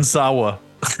of Devin Sawa.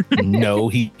 No,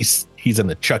 he's in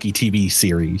the Chucky TV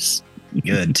series.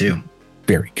 Good too.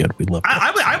 Very good. We love.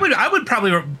 I would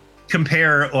probably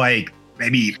compare like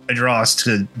maybe Adras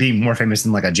to being more famous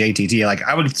than like a JTT. Like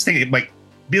I would think it like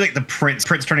be like the Prince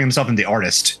turning himself into the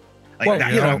artist. Like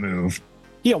that kind of move.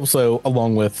 He also,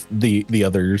 along with the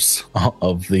others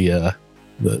of the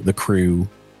crew,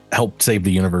 helped save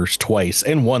the universe twice,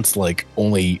 and once like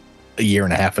only a year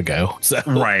and a half ago. So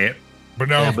right. But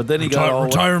now, but then he got all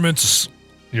retirements.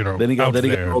 You know, then he got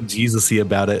there. all Jesus-y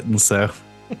about it, and so.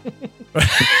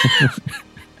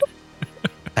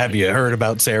 Have you heard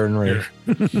about Saren Ray?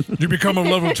 You become a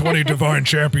level 20 divine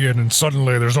champion, and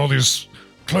suddenly there's all these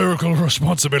clerical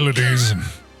responsibilities, and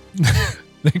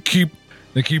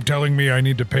they keep telling me I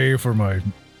need to pay for my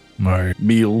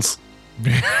meals.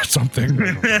 Something.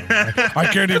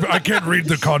 I can't read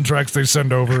the contracts they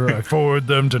send over. I forward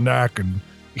them to Knack, and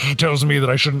he tells me that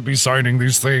I shouldn't be signing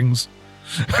these things.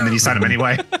 And then you sign them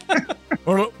anyway.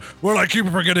 Well, I keep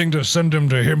forgetting to send them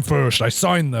to him first. I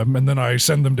sign them, and then I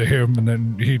send them to him, and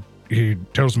then he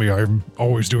tells me I'm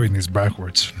always doing these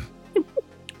backwards.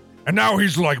 And now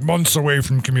he's like months away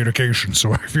from communication,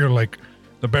 so I feel like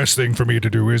the best thing for me to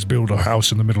do is build a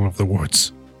house in the middle of the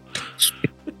woods.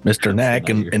 Mr. Knack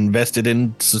invested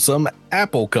in some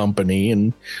Apple company,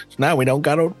 and now we don't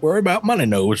got to worry about money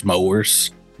nose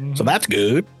mowers. Mm-hmm. So that's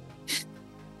good.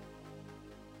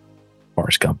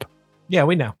 Forrest Gump. Yeah,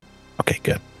 we know. Okay,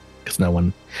 good. Because no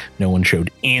one showed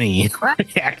any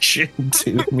reaction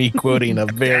to me quoting a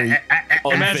very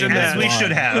imagine that we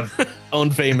should have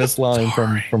unfamous line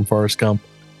from Forrest Gump.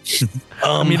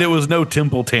 I mean, it was no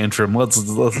temple tantrum. Let's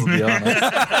be honest.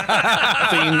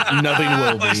 Nothing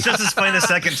will be. Let's just explain the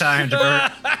second time to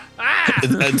Bert.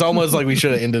 It's almost like we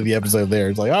should have ended the episode there.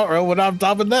 It's like, oh, we're not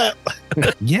stopping that.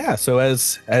 Yeah. So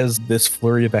as this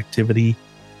flurry of activity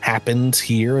happens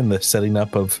here in the setting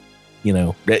up of,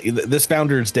 this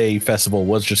Founders Day festival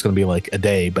was just going to be like a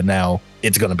day, but now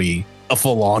it's going to be a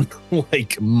full-on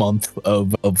like month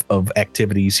of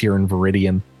activities here in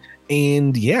Viridian.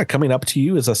 And yeah, coming up to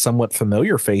you is a somewhat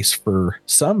familiar face for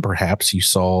some, perhaps you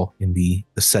saw in the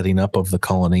setting up of the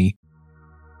colony.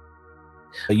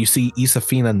 You see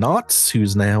Isafina Knotts,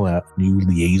 who's now a new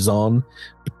liaison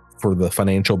for the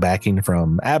financial backing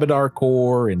from Abadar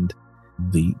Corps and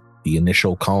the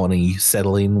initial colony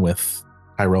settling with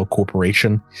Tyrell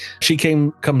Corporation. She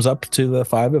comes up to the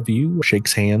five of you,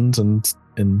 shakes hands, and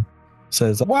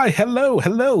says, "Why,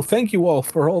 hello. Thank you all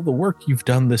for all the work you've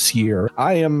done this year.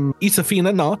 I am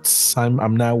Isafina Knotts.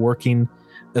 I'm now working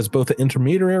as both an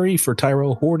intermediary for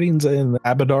Tyrell Hoardings and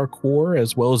Abadar Corps,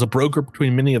 as well as a broker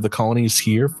between many of the colonies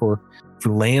here for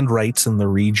land rights in the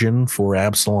region for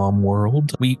Absalom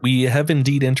World. We have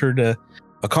indeed entered a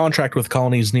contract with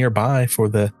colonies nearby for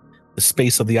the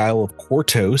space of the Isle of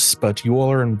Quartos, but you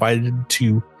all are invited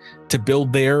to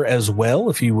build there as well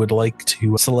if you would like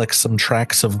to select some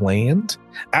tracts of land.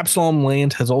 Absalom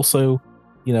land has also,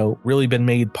 really been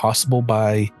made possible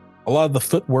by a lot of the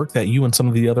footwork that you and some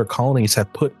of the other colonies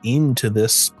have put into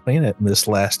this planet in this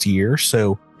last year.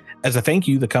 So as a thank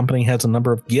you, the company has a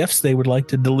number of gifts they would like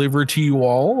to deliver to you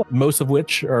all, most of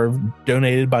which are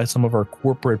donated by some of our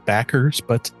corporate backers.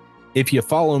 But if you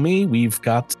follow me, we've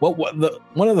got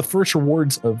one of the first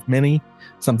rewards of many,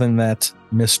 something that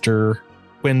Mr.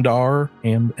 Quindar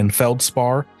and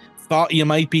Feldspar thought you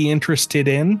might be interested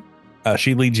in.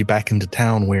 She leads you back into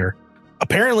town where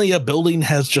apparently a building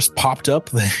has just popped up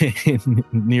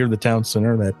near the town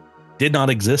center that did not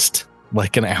exist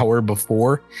like an hour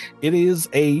before. It is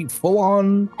a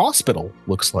full-on hospital,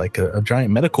 looks like a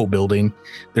giant medical building.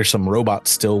 There's some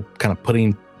robots still kind of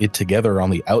putting it together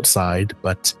on the outside,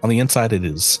 but on the inside it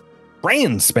is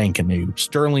brand spanking new,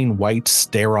 sterling white,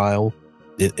 sterile.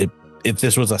 It if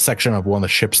this was a section of one of the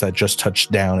ships that just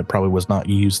touched down, it probably was not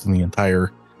used in the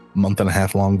entire month and a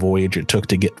half long voyage it took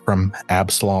to get from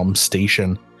Absalom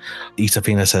Station.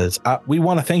 Isafina says, we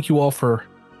want to thank you all for,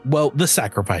 well, the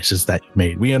sacrifices that you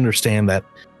made. We understand that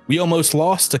we almost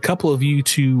lost a couple of you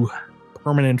to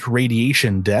permanent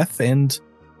radiation death, and,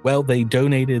 well, they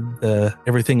donated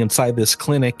everything inside this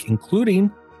clinic,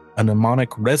 including a mnemonic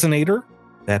resonator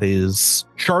that is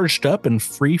charged up and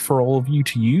free for all of you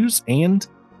to use. And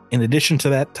in addition to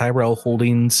that, Tyrell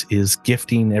Holdings is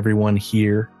gifting everyone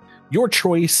here your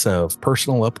choice of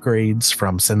personal upgrades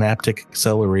from synaptic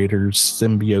accelerators,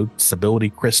 symbiotes, ability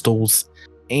crystals.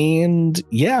 And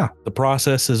yeah, the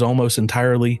process is almost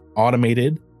entirely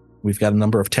automated. We've got a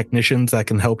number of technicians that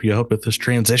can help you out with this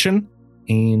transition.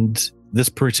 And this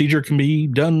procedure can be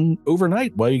done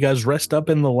overnight while you guys rest up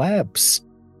in the labs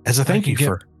as a thank you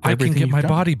for I can get my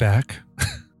body back.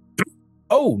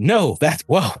 Oh, no,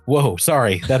 whoa,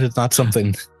 sorry. That is not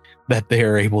something that they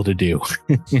are able to do.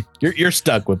 You're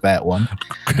stuck with that one.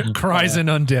 Cries and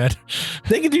undead.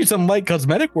 They can do some light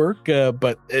cosmetic work,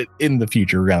 but in the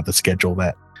future, we're going to have to schedule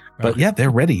that. But yeah,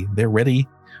 they're ready. They're ready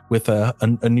with a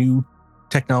new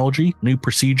technology, new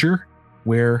procedure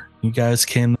where you guys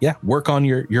can, work on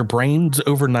your brains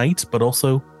overnight, but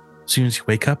also as soon as you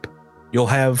wake up, you'll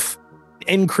have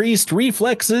increased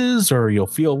reflexes or you'll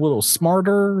feel a little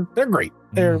smarter. They're great.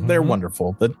 They're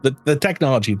wonderful. The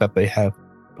technology that they have.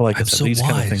 But like I said, so these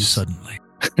kind of things suddenly.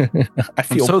 I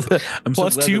feel I'm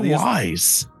plus so glad 2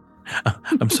 wise.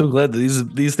 I'm so glad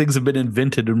that these things have been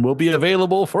invented and will be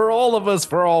available for all of us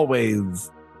for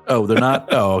always. Oh, they're not?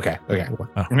 Oh, okay.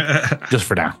 Just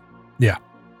for now. Yeah.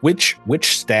 Which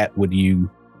stat would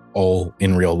you all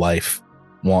in real life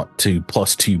want to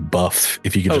plus 2 buff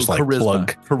if you could just like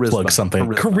plug something?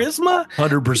 Charisma?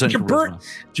 100% Jabert,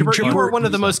 you are one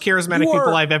of the most charismatic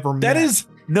people I've ever met. That is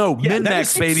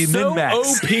min-max, baby. So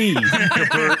min-max. OP.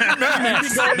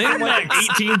 Min-max.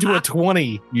 18 to a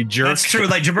 20, you jerk. That's true.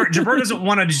 Like Jabert doesn't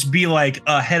want to just be like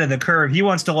ahead of the curve. He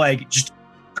wants to like just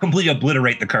completely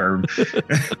obliterate the curve.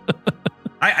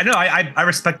 I know. I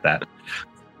respect that.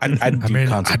 I'd do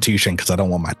Constitution because I don't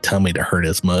want my tummy to hurt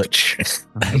as much.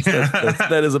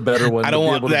 that is a better one. I don't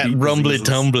want that rumbly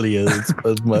tumbly as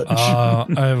much.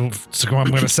 I'm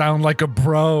going to sound like a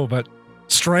bro, but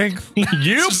strength.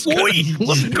 Yeah, boy.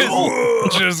 Let's go.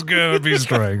 Just gonna be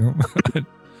strength.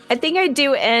 I think I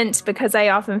do int because I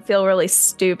often feel really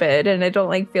stupid and I don't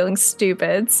like feeling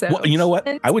stupid. So well, you know what?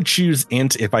 I would choose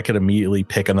int if I could immediately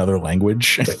pick another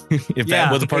language. If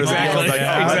that was a part of the game, I was like,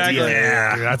 exactly.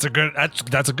 Yeah.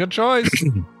 That's a good choice.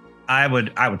 I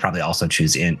would probably also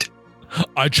choose int.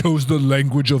 I chose the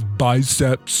language of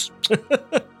biceps.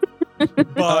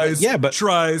 Bis, but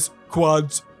tries,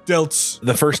 quads, delts.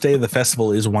 The first day of the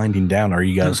festival is winding down. Are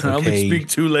you guys okay? I only speak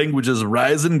 2 languages,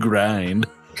 rise and grind.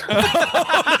 There's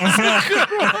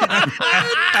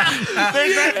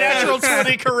that natural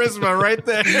 20 charisma right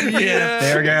there. Yeah,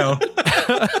 there we go.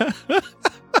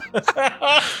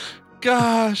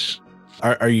 Gosh.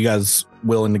 Are you guys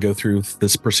willing to go through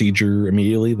this procedure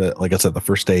immediately? Like I said, the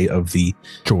first day of the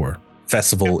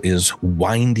festival is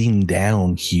winding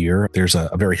down here. There's a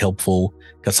very helpful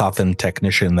Kasathan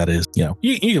technician that is,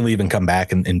 you can leave and come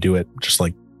back and do it just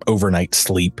like overnight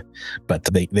sleep, but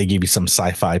they give you some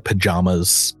sci-fi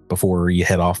pajamas before you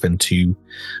head off into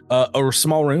a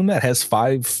small room that has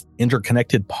 5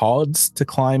 interconnected pods to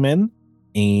climb in.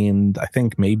 And I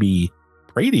think maybe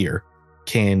Pradier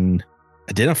can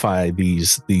identify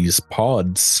these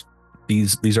pods.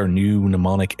 These are new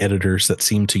mnemonic editors that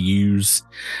seem to use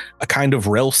a kind of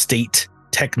rel state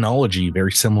technology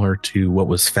very similar to what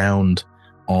was found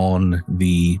on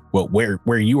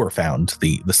where you were found,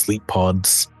 the sleep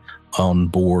pods on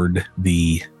board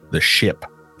the ship,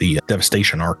 the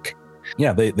Devastation Ark.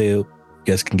 Yeah, they you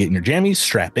guys can get in your jammies,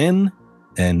 strap in,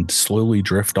 and slowly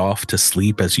drift off to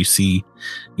sleep as you see,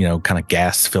 kind of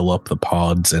gas fill up the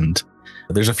pods. And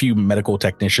there's a few medical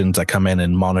technicians that come in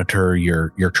and monitor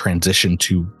your transition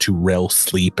to rel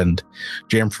sleep. And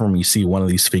Jamfram, you see one of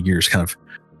these figures kind of,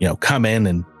 come in,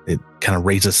 and it kind of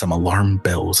raises some alarm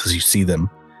bells as you see them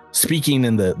speaking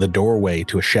in the doorway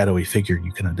to a shadowy figure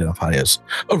you can identify as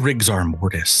a Rigzar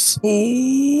Mortis.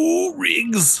 Oh,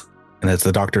 Riggs. And as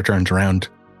the doctor turns around,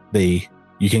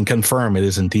 you can confirm it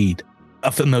is indeed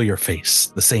a familiar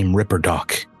face, the same Ripper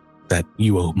Doc that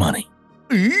you owe money.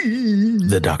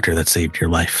 The doctor that saved your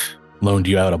life, loaned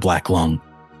you out a black lung,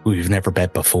 who we've never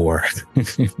met before.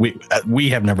 we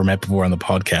have never met before on the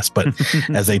podcast, but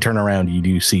as they turn around, you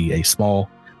do see a small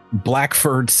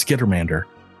black-furred Skittermander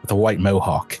with a white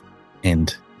mohawk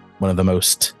and one of the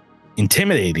most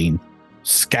intimidating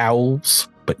scowls,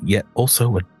 but yet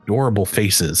also adorable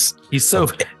faces. He's so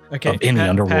of any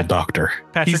underworld doctor.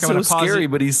 Patrick, he's so scary,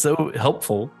 but he's so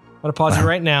helpful. I'm going to pause you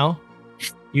right now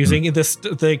using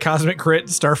the Cosmic Crit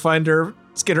Starfinder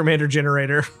Skittermander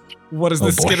generator. What is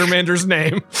the Skittermander's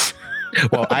name?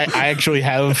 Well, I actually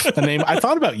have a name. I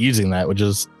thought about using that, which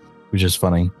is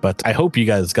funny, but I hope you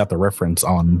guys got the reference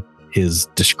on his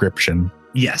description.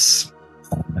 Yes.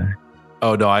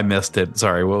 Oh no, I missed it.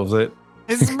 Sorry, what was it?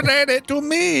 It's related to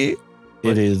me.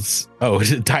 It is. Oh,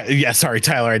 yeah. Sorry,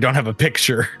 Tyler. I don't have a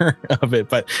picture of it,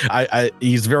 but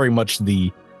he's very much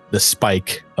the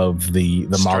Spike of the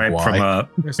Stripe Mogwai.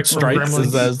 from Stripes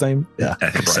is that his name? Yeah.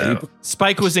 I think so.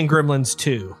 Spike was in Gremlins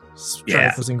 2.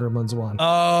 Stripe was in Gremlins 1.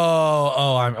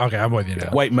 I'm with you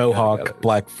now. White mohawk,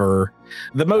 black fur.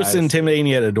 The most intimidating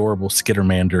yet adorable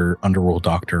Skittermander underworld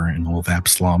doctor in all of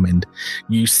Absalom. And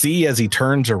you see as he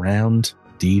turns around,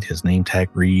 indeed, his name tag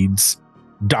reads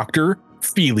Dr.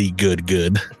 Feely Good.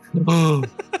 Dr.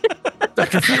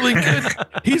 Feeling Good.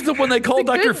 He's the one they call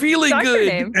Dr. Feeling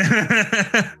Good.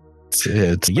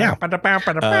 Yeah.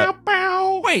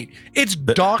 Wait, it's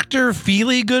Dr.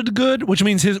 Feely Good, which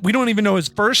means we don't even know his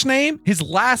first name, his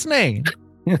last name.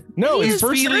 No, his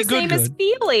first name is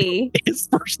Feely. His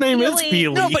first name is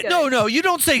Feely. No, but no, you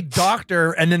don't say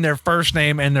doctor and then their first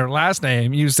name and their last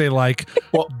name. You say like,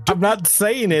 well, I'm not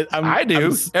saying it. I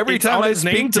do. Every time I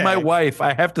speak to my wife,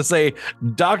 I have to say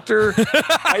doctor,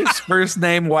 wife's first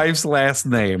name, wife's last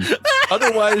name.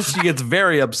 Otherwise, she gets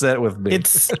very upset with me.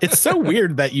 It's so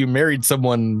weird that you married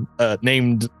someone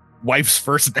named wife's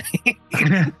first name.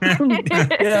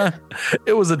 Yeah,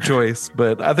 it was a choice,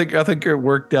 but I think it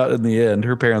worked out in the end.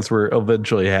 Her parents were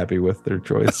eventually happy with their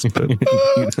choice. But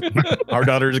our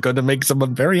daughter is going to make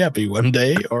someone very happy one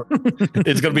day, or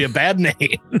it's going to be a bad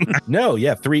name. No,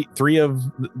 yeah, three of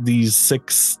these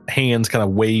 6 hands kind of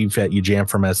wave at you,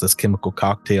 Jamfram, as this chemical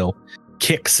cocktail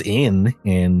kicks in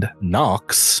and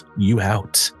knocks you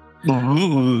out.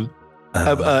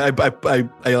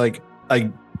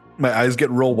 My eyes get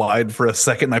real wide for a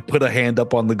second. I put a hand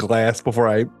up on the glass before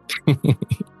I.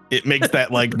 It makes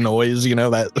that like noise,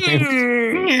 that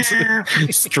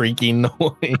streaking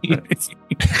noise.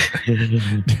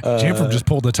 Jamfram just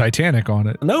pulled the Titanic on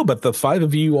it. No, but the 5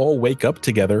 of you all wake up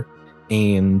together,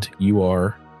 and you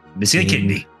are missing a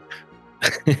kidney.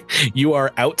 You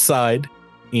are outside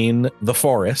in the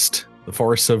forest of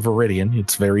Viridian.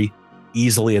 It's very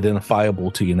easily identifiable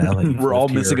to you now. That we're all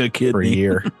missing a kidney for a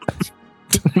year.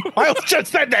 I just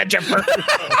said that, Jeffrey.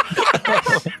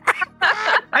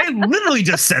 I literally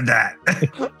just said that.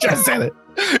 Just said it.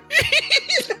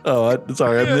 Oh, I'm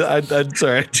sorry. I'm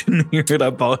sorry. I didn't hear it. I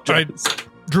apologize.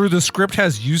 Drew, the script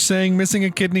has you saying missing a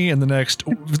kidney in the next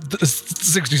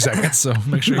 60 seconds, so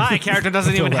make sure. My character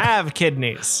doesn't even have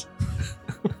kidneys.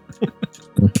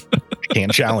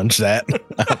 Can't challenge that.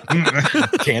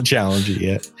 Can't challenge it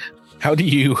yet. How do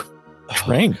you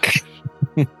rank?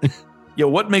 Yo,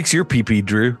 what makes your pee-pee,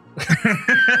 Drew?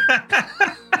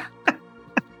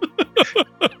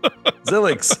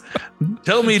 Zilix,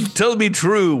 tell me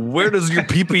true. Where does your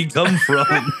pee-pee come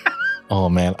from? Oh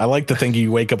man, I like to think you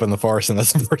wake up in the forest and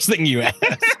that's the first thing you ask.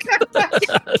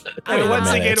 And once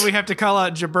again, we have to call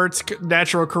out Jabert's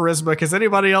natural charisma, because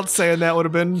anybody else saying that would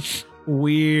have been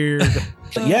weird.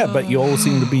 Yeah, but you all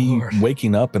seem to be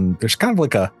waking up, and there's kind of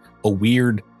like a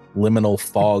weird liminal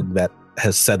fog that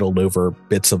has settled over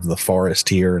bits of the forest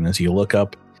here, and as you look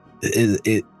up,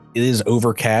 it is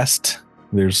overcast.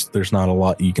 There's not a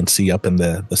lot you can see up in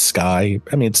the sky.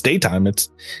 I mean, it's daytime, it's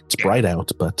bright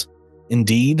out, but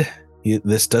indeed,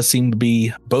 this does seem to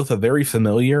be both a very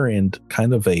familiar and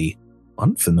kind of a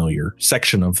unfamiliar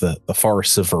section of the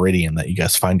forests of Viridian that you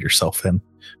guys find yourself in.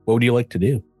 What would you like to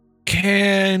do?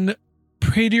 Can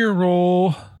Pradier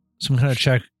roll some kind of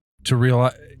check to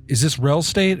realize, is this Rel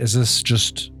state? Is this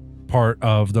just part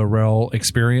of the Rel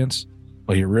experience?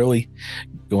 Well, you're really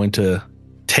going to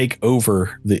take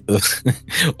over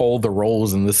all the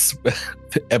rolls in this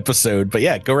episode, but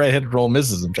yeah, go right ahead and roll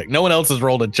Mysticism check. No one else has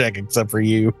rolled a check except for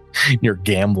you. Your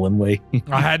gambling way.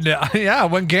 I had to, I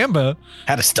went gamba.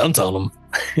 Had a stunt on them.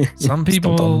 Some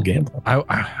people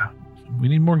we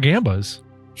need more gambas.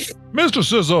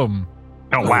 Mysticism.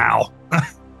 Oh wow.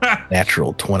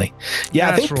 Natural 20.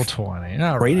 Yeah, natural 20.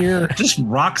 Right here. Just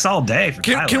rocks all day.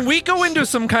 Can we go into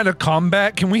some kind of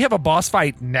combat? Can we have a boss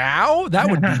fight now?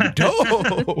 That would be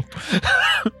dope.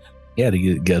 Yeah, do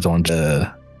you guys want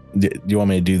to? Do you want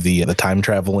me to do the time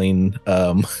traveling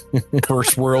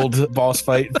first world boss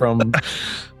fight from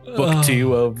book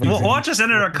 2 of? Well, watch us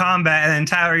enter a combat, and then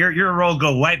Tyler, your roll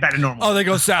go right back to normal. Oh, they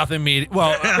go south immediately.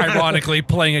 Well, ironically,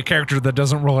 playing a character that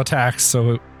doesn't roll attacks,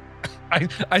 so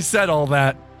I said all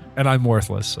that. And I'm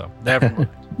worthless, so never mind.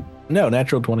 No,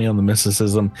 natural 20 on the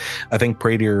mysticism. I think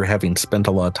Pradier, having spent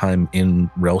a lot of time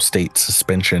in rail state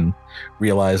suspension,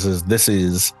 realizes this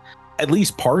is at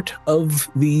least part of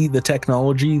the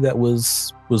technology that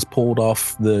was pulled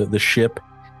off the ship,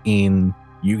 in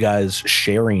you guys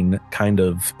sharing kind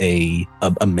of a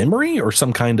memory or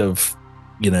some kind of,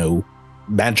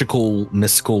 magical,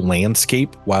 mystical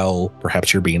landscape while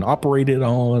perhaps you're being operated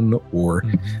on, or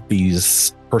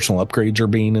these personal upgrades are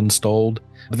being installed.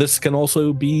 But this can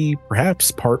also be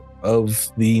perhaps part of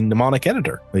the mnemonic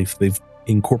editor. They've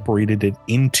incorporated it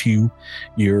into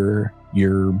your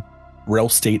rail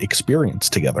state experience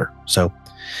together. So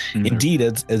indeed,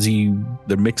 as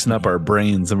they're mixing up our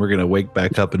brains, and we're gonna wake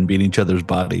back up and be in each other's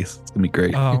bodies. It's gonna be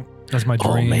great. Oh, that's my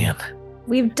dream. Oh man,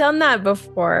 We've done that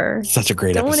before. such a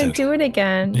great Don't episode. want to do it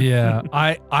again. Yeah,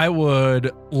 I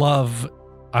would love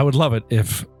it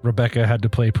if Rebecca had to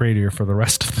play Pradier for the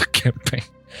rest of the campaign.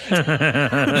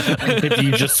 If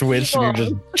you just switched and you're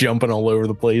just jumping all over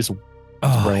the place,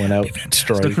 throwing out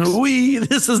strikes.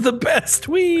 This is the best.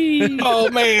 Oh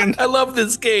man, I love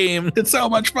this game. it's so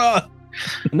much fun.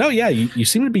 No, yeah, you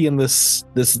seem to be in this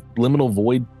liminal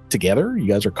void together. You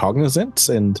guys are cognizant,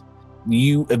 and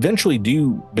you eventually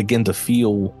do begin to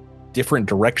feel different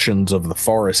directions of the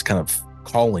forest kind of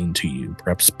calling to you,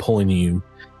 perhaps pulling you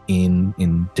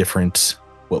in different,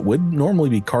 what would normally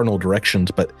be cardinal directions,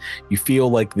 but you feel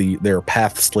like there are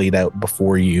paths laid out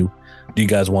before you. Do you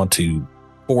guys want to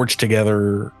forge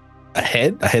together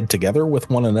ahead together with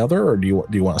one another, or do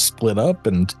you want to split up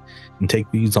and take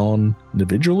these on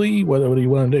individually? What do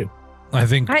you want to do? I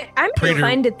think I'm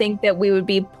inclined to think that we would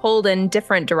be pulled in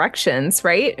different directions,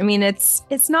 right? I mean, it's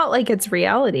not like it's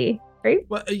reality, right?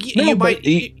 Well, you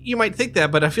might think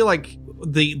that, but I feel like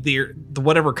the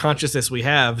whatever consciousness we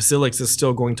have, Zilix is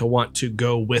still going to want to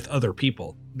go with other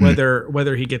people,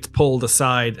 whether he gets pulled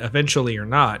aside eventually or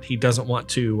not. He doesn't want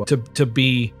to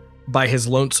be by his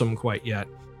lonesome quite yet.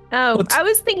 Oh, I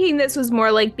was thinking this was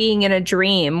more like being in a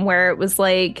dream, where it was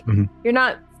like you're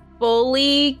not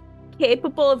fully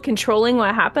capable of controlling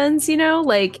what happens,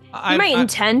 like you might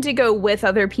intend to go with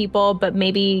other people, but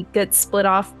maybe get split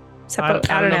off separate.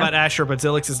 I don't know about Asher, but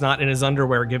Zilix is not in his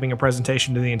underwear giving a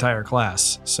presentation to the entire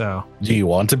class. So do you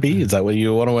want to be? Is that what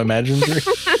you want to imagine?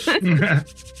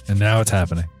 And now it's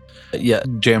happening. Yeah,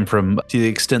 Jamfram, to the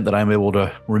extent that I'm able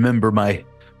to remember my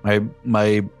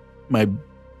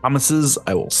promises,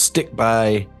 I will stick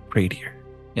by Pradier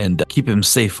and keep him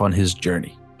safe on his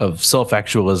journey of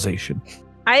self-actualization.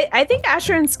 I think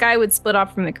Asher and Sky would split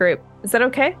off from the group. Is that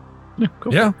okay?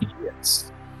 Yeah.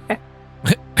 Yes.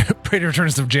 Pradier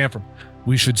turns to Jamfram.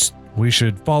 We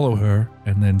should follow her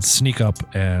and then sneak up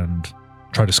and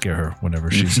try to scare her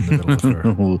whenever she's in the middle of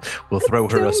her. We'll throw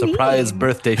her a surprise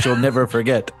birthday she'll never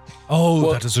forget.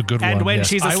 Oh, that is a good one. And when yes.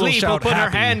 she's asleep, we'll put her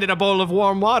hand in a bowl of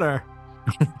warm water.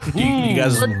 You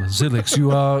guys, Zilix,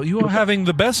 you are having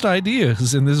the best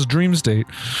ideas in this dream state.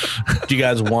 do you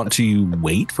guys want to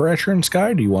wait for Asher and Sky?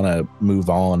 Or do you want to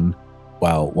move on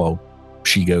while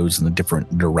she goes in a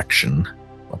different direction?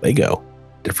 Well, they go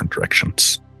different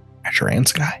directions. Asher and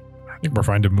Sky. I think we're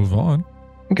fine to move on.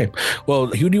 Okay. Well,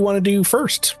 who do you want to do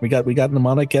first? We got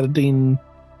mnemonic editing,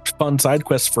 fun side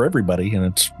quests for everybody, and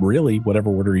it's really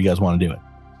whatever order you guys want to do it.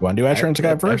 You want to do Asher and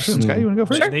Sky first? Asher and Sky, you want to go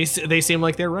first? Sure. They seem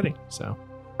like they're ready. So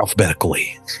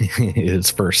Alphabetically is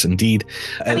first, indeed.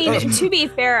 I mean, to be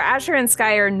fair, Asher and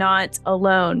Sky are not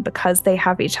alone because they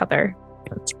have each other.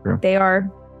 That's true. They are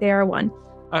one.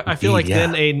 I feel like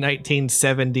then a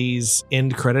 1970s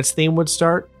end credits theme would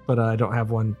start, but I don't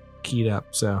have one keyed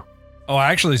up. So,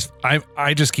 actually,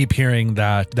 I just keep hearing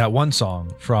that one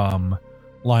song from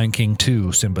Lion King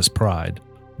 2, Simba's Pride.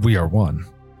 We are one.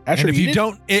 Asher, and if you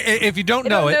don't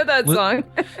know it, that song.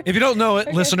 If you don't know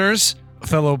it, listeners,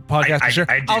 fellow podcasters,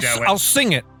 I'll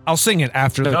sing it. I'll sing it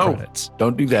after the credits.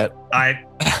 Don't do that.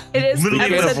 It is We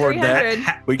can't episode afford 300.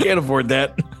 that. We can't afford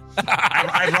that.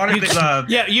 Ironically,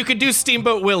 yeah, you could do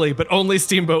Steamboat Willie, but only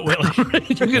Steamboat Willie.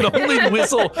 You can only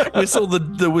whistle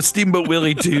the Steamboat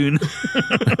Willie tune.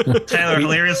 Taylor,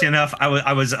 hilariously enough,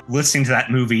 I was listening to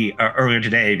that movie earlier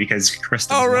today because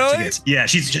Kristen. Oh, really? watching it. Yeah,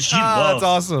 she loves. That's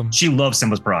awesome. She loves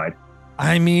Simba's Pride.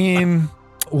 I mean,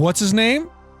 what's his name?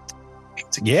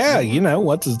 Yeah,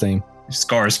 what's his name?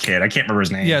 Scar's kid. I can't remember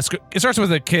his name. Yeah, it starts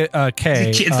with a K.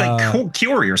 It's like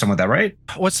Kiori or something like that, right?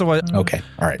 What's the one? Okay,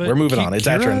 all right, we're moving on. It's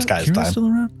Asher and Sky's time. Still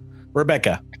around?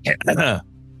 Rebecca.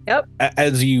 Yep.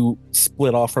 As you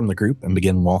split off from the group and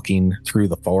begin walking through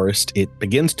the forest, it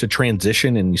begins to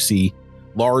transition, and you see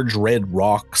large red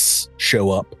rocks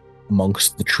show up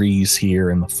amongst the trees here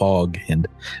in the fog. And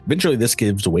eventually this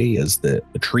gives way as the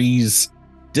trees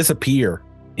disappear,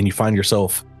 and you find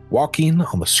yourself walking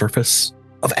on the surface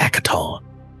of Akaton.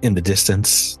 In the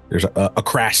distance, there's a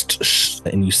crashed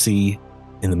and you see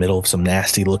in the middle of some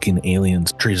nasty looking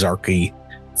aliens, Trizarchy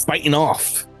fighting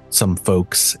off some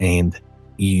folks, and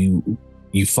you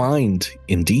find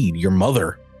indeed your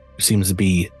mother, who seems to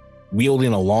be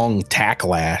wielding a long tack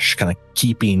lash, kind of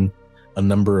keeping a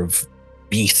number of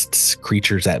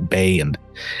creatures at bay. And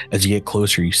as you get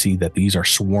closer, you see that these are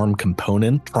swarm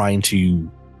component trying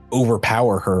to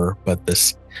overpower her, but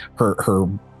her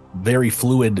very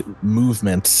fluid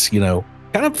movements, kind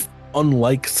of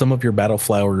unlike some of your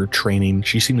Battleflower training.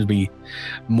 She seems to be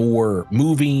more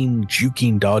moving,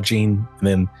 juking, dodging, and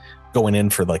then going in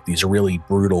for like these really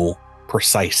brutal,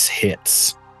 precise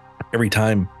hits. Every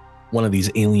time one of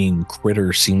these alien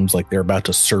critters seems like they're about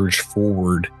to surge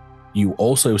forward, you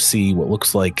also see what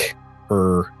looks like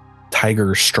her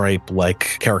tiger stripe,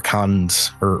 like Karakan's,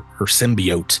 her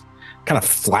symbiote, kind of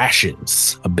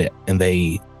flashes a bit, and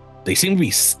they seem to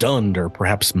be stunned or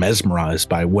perhaps mesmerized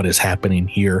by what is happening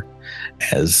here,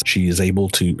 as she is able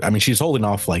to, she's holding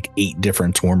off like 8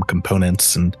 different swarm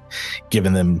components and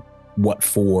giving them what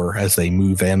for as they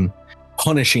move in,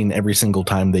 punishing every single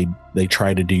time they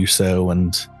try to do so.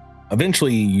 And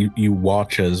eventually you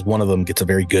watch as one of them gets a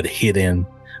very good hit in,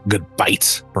 good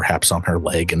bite perhaps on her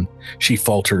leg, and she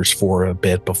falters for a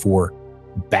bit before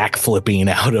backflipping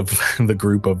out of the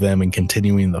group of them and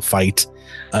continuing the fight.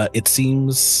 It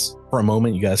seems for a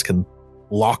moment you guys can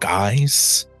lock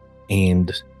eyes,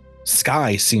 and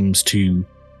Sky seems to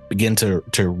begin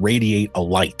to radiate a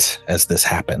light as this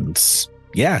happens.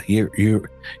 Yeah,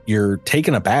 you're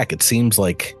taken aback. It seems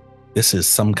like this is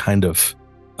some kind of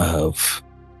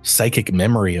psychic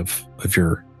memory of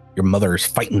your mother's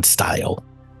fighting style.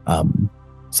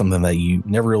 Something that you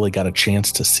never really got a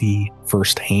chance to see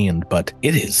firsthand, but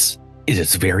it is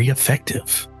very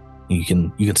effective. You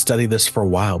can study this for a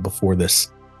while before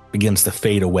this begins to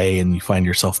fade away and you find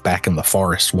yourself back in the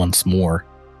forest once more.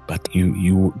 But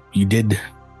you did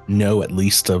know at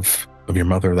least of your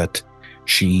mother that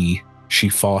she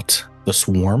fought the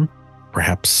swarm,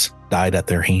 perhaps died at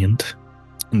their hand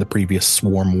in the previous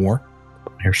swarm war.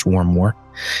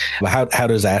 But how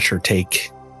does Asher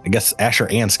take? I guess Asher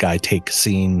and Sky take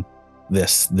seeing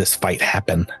this fight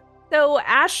happen. So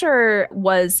Asher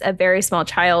was a very small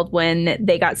child when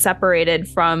they got separated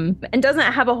from, and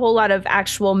doesn't have a whole lot of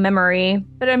actual memory,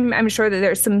 but I'm sure that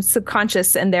there's some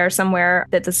subconscious in there somewhere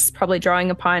that this is probably drawing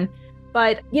upon.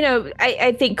 But,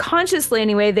 I think consciously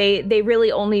anyway, they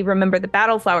really only remember the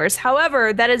battle flowers.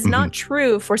 However, that is not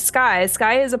true for Sky.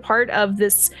 Sky is a part of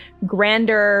this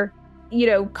grander,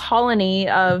 colony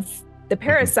of the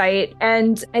parasite,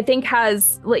 and I think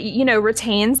has,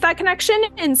 retains that connection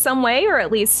in some way, or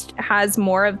at least has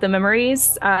more of the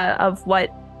memories of what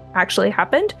actually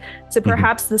happened. So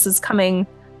perhaps this is coming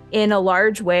in a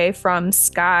large way from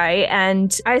Sky,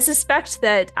 and I suspect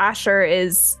that Asher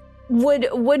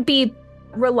would be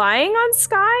relying on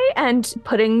Sky and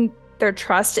putting their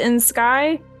trust in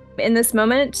Sky in this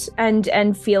moment,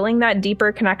 and feeling that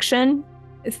deeper connection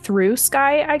through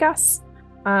Sky, I guess.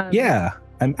 Yeah.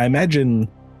 I imagine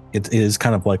it is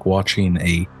kind of like watching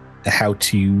a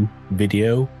how-to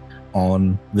video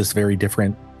on this very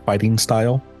different fighting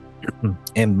style.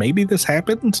 And maybe this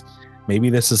happened. Maybe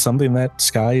this is something that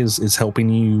Sky is helping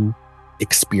you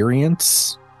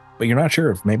experience, but you're not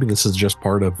sure if maybe this is just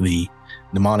part of the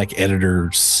Mnemonic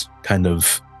editor's kind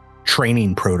of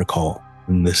training protocol.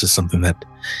 And this is something that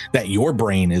your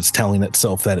brain is telling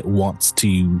itself that it wants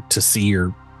to see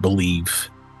or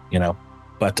believe,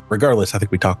 But regardless, I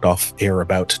think we talked off air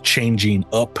about changing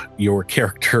up your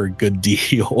character a good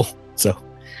deal. So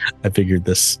I figured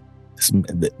this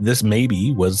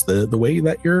maybe was the way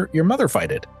that your mother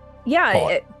fighted.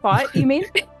 Yeah, fought, you mean?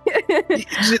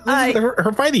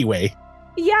 her fighty way.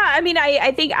 Yeah,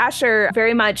 I think Asher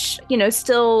very much,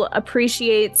 still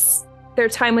appreciates their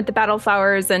time with the battle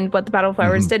flowers and what the battle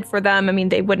flowers did for them.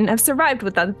 They wouldn't have survived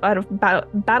without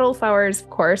battle flowers, of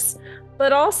course.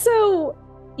 But also,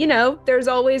 there's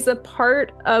always a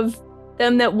part of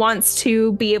them that wants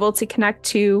to be able to connect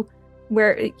to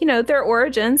where, their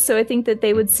origins. So I think that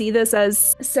they would see this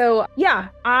as,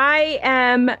 I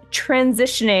am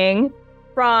transitioning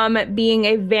from being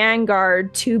a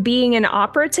vanguard to being an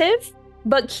operative,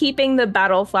 but keeping the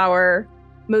battle flower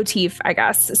motif, I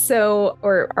guess. So,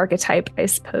 or archetype, I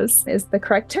suppose, is the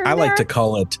correct term. I like to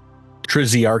call it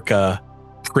Triziarca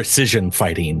precision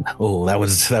fighting. Oh, that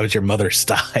was your mother's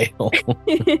style.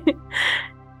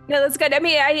 No, that's good.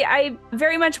 I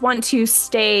very much want to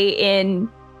stay in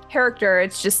character.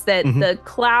 It's just that the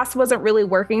class wasn't really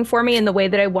working for me in the way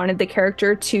that I wanted the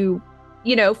character to,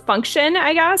 function,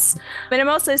 I guess. But I'm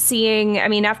also seeing,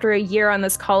 after a year on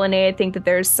this colony, I think that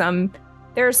there's some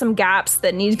there are some gaps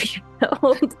that need to be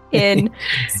filled in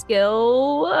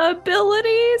skill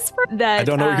abilities for that. I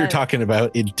don't know what you're talking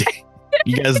about. You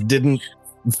guys didn't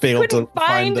fail to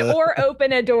find or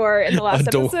open a door in the last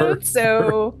episode.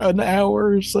 So an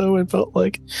hour or so, it felt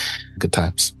like good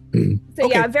times. So okay.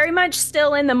 Yeah, very much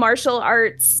still in the martial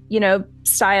arts,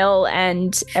 style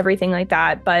and everything like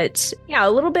that. But yeah,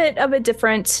 a little bit of a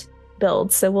different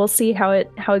build. So we'll see how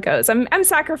it goes. I'm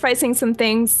sacrificing some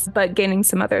things, but gaining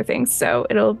some other things. So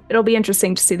it'll be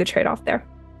interesting to see the trade-off there.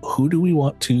 Who do we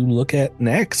want to look at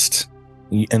next?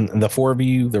 And the four of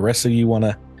you, the rest of you, want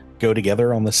to go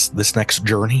together on this next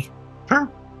journey?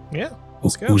 Sure. Yeah.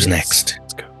 Let's go. Who's next?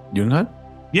 Let's go. You and I?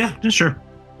 Yeah, sure.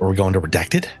 Are we going to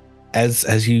Redacted?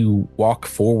 As you walk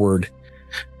forward,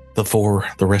 the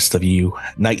rest of you,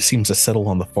 night seems to settle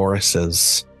on the forest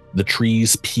as the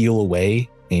trees peel away,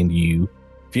 and you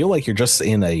feel like you're just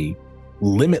in a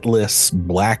limitless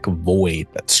black void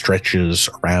that stretches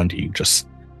around you, just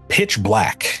pitch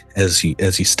black as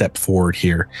you step forward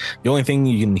here. The only thing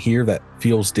you can hear that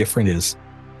feels different is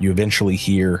you eventually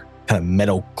hear kind of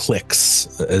metal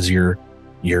clicks as your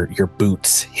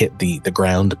boots hit the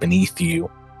ground beneath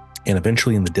you. And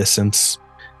eventually in the distance,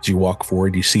 as you walk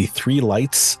forward, you see 3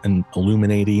 lights and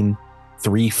illuminating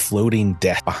 3 floating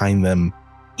desks behind them,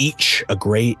 each a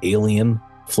gray alien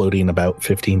floating about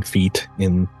 15 feet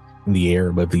in the air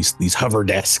above these hover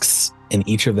desks, and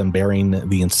each of them bearing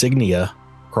the insignia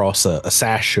across a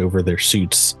sash over their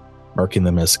suits, marking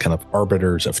them as kind of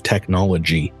arbiters of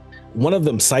technology. One of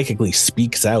them psychically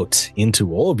speaks out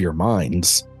into all of your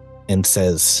minds and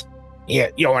says,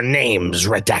 "Your name's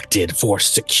redacted for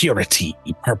security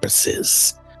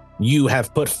purposes. You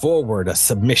have put forward a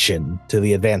submission to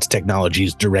the Advanced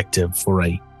Technologies Directive for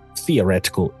a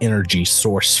theoretical energy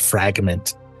source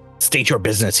fragment. State your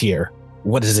business here.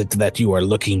 What is it that you are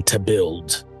looking to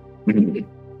build?"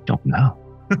 Don't know.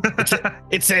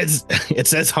 It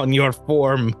says on your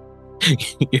form,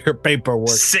 your paperwork.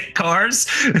 Sick cars.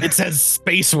 It says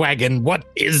space wagon. What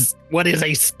is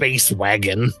a space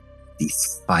wagon? The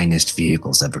finest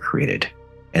vehicles ever created,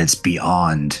 and it's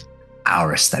beyond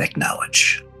our aesthetic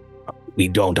knowledge. We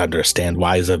don't understand.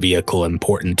 Why is a vehicle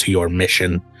important to your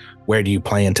mission? Where do you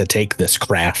plan to take this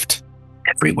craft?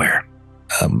 Everywhere.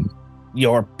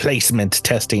 Your placement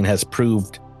testing has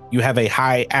proved you have a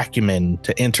high acumen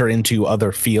to enter into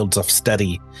other fields of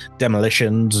study.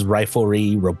 Demolitions,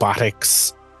 riflery,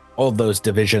 robotics, all those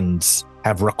divisions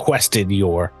have requested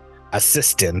your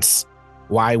assistance.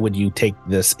 Why would you take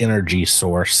this energy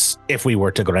source, if we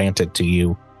were to grant it to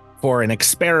you, for an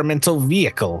experimental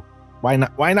vehicle? Why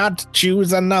not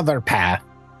choose another path?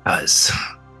 Because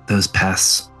those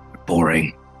paths are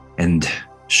boring and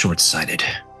short-sighted.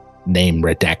 Name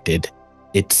redacted.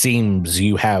 It seems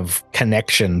you have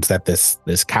connections that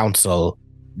this council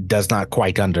does not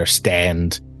quite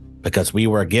understand, because we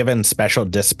were given special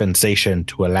dispensation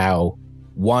to allow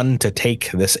one to take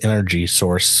this energy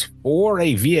source or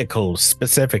a vehicle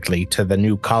specifically to the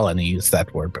new colonies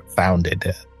that were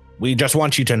founded. We just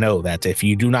want you to know that if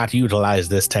you do not utilize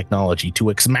this technology to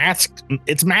its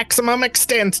maximum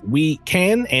extent, we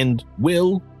can and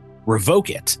will revoke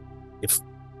it.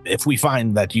 If we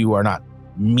find that you are not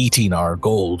meeting our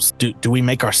goals, do we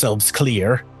make ourselves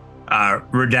clear?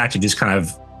 Redacted just kind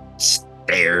of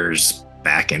stares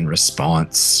back in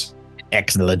response.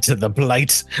 Excellent. The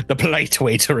polite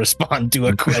way to respond to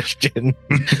a question.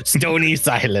 Stony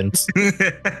silence.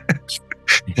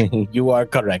 You are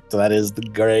correct. That is the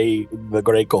gray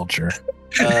culture.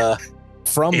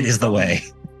 It is the way.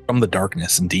 From the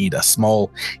darkness, indeed, a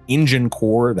small engine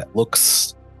core that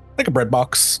looks like a bread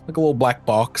box, like a little black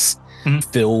box,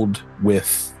 filled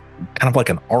with kind of like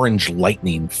an orange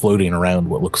lightning floating around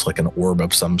what looks like an orb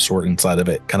of some sort inside of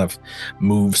it, kind of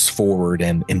moves forward.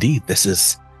 And indeed, this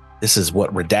is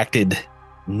what Redacted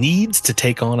needs to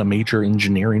take on a major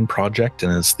engineering project,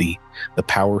 and is the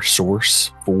power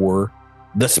source for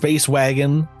the space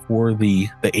wagon, for the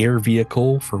air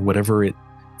vehicle, for whatever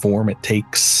form it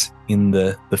takes in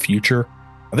the future.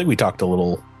 I think we talked a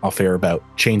little off air about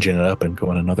changing it up and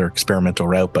going another experimental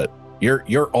route, but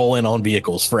you're all in on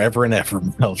vehicles forever and ever,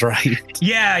 Miles, right?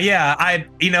 Yeah.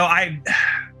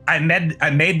 I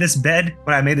made this bed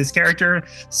when I made this character,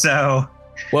 so.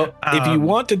 Well, if you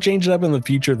want to change it up in the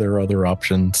future, there are other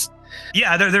options.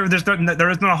 Yeah, there's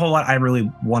not a whole lot I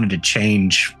really wanted to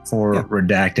change for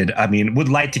Redacted. I mean, would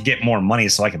like to get more money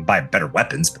so I can buy better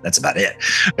weapons, but that's about it.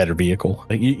 Better vehicle.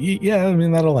 Yeah, I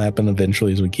mean, that'll happen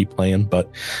eventually as we keep playing.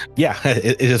 But yeah,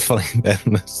 it is funny that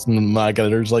my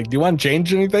editor's like, do you want to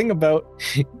change anything about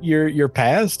your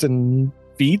past and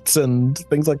feats and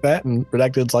things like that? And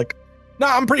Redacted's like, No,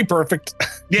 I'm pretty perfect.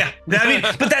 Yeah, I mean,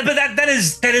 but that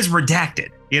is redacted,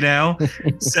 you know.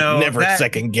 So never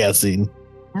second guessing.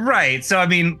 Right. So I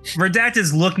mean, Redacted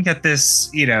is looking at this,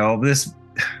 you know, this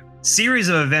series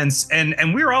of events,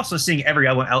 and we're also seeing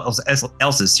everyone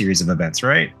else's series of events,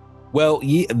 right? Well,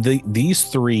 these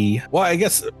three. Well, I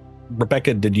guess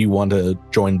Rebecca, did you want to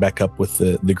join back up with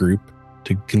the group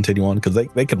to continue on, because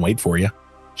they can wait for you?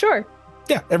 Sure.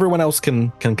 Yeah, everyone else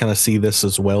can kind of see this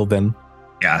as well then.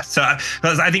 Yeah, so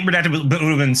I think Redacted would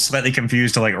have been slightly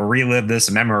confused to like relive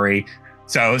this memory.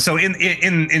 So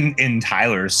in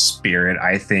Tyler's spirit,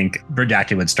 I think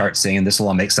Redacted would start saying, "This will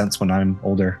all make sense when I'm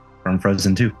older." From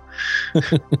Frozen 2.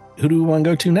 Who do we want to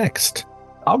go to next?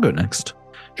 I'll go next.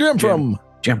 Jamfram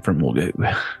will go.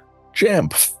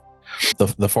 Jamf.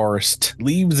 The forest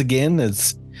leaves again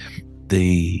as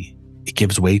it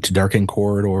gives way to darkened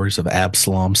corridors of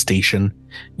Absalom Station.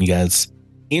 You guys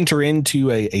enter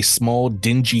into a small,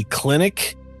 dingy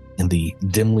clinic in the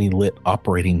dimly lit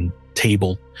operating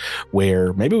table,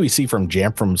 where maybe we see from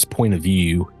Jamfram's point of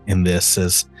view in this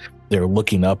as they're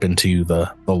looking up into the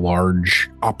large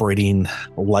operating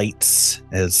lights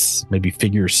as maybe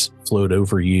figures float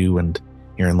over you, and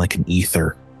you're in like an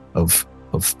ether of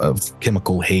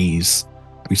chemical haze.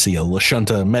 We see a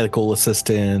Lashunta medical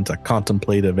assistant, a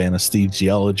contemplative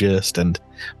anesthesiologist, and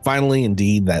finally,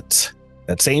 indeed, that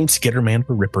same Skitterman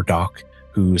for Ripperdoc,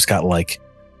 who's got like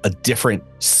a different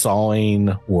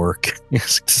sawing or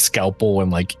scalpel in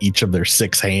like each of their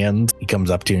 6 hands. He comes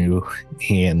up to you,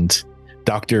 and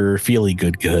Dr. Feely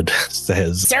Good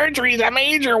says, "Surgery's a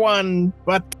major one,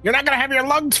 but you're not going to have your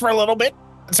lungs for a little bit.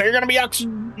 So you're going to be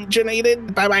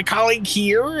oxygenated by my colleague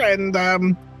here, and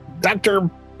Dr.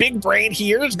 Big Brain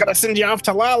here is going to send you off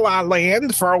to La La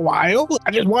Land for a while.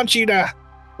 I just want you to,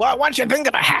 I want you to think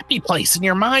of a happy place in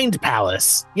your mind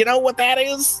palace. You know what that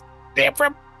is,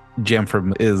 Jamfram?"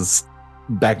 Jamfram is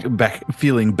back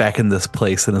feeling back in this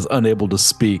place and is unable to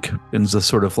speak, and just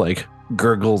sort of like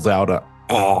gurgles out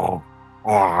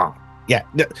yeah,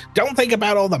 don't think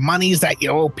about all the monies that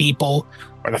you owe people,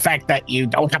 or the fact that you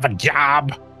don't have a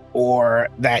job, or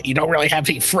that you don't really have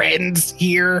any friends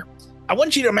here. I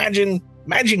want you to imagine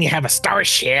you have a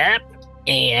starship,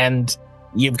 and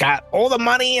you've got all the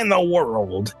money in the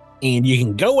world, and you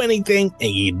can go anything, and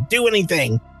you can do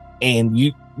anything, and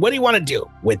what do you want to do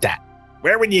with that?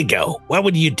 Where would you go? What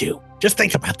would you do? Just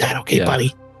think about that, okay,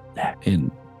 buddy?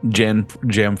 And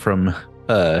Jamfram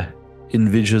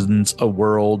envisions a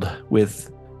world with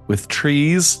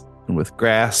trees and with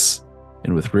grass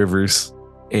and with rivers,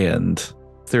 and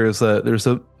there's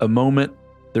a moment.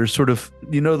 There's sort of,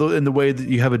 you know, in the way that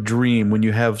you have a dream, when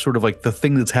you have sort of like the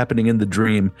thing that's happening in the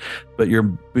dream, but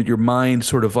your mind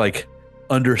sort of like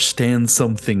understands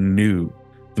something new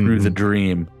through the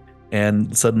dream.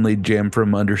 And suddenly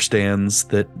Jamfram understands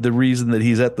that the reason that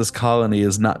he's at this colony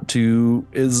is not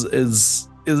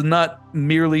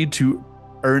merely to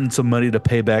earn some money to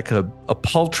pay back a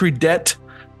paltry debt.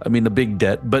 I mean, a big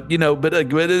debt, but an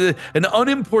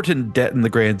unimportant debt in the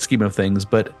grand scheme of things,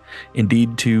 but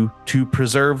indeed to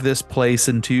preserve this place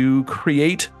and to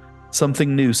create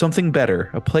something new, something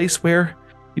better, a place where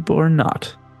people are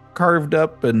not carved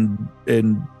up and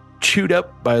chewed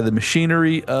up by the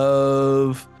machinery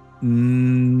of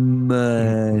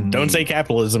money. Don't say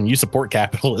capitalism. You support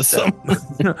capitalism.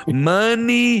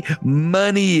 Moneyism.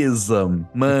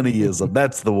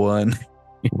 That's the one.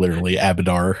 Literally,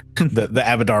 Abadar, the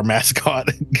Abadar mascot,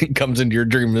 comes into your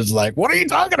dream and is like, "What are you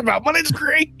talking about? Money's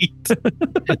great.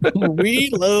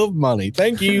 We love money.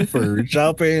 Thank you for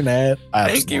shopping at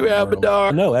Thank you,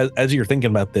 Abadar." No, as you're thinking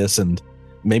about this, and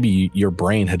maybe your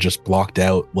brain had just blocked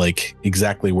out like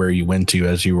exactly where you went to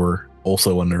as you were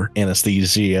also under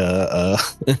anesthesia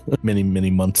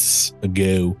many months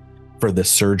ago for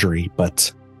this surgery.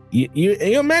 But you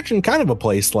imagine kind of a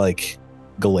place like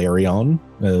Galarion,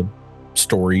 a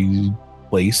story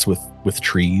place with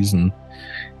trees and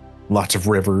lots of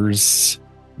rivers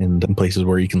and places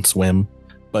where you can swim.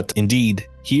 But indeed,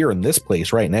 here in this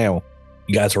place right now,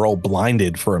 you guys are all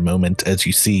blinded for a moment as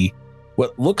you see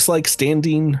what looks like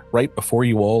standing right before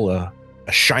you all a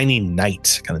shining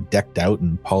knight, kind of decked out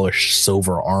in polished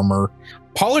silver armor,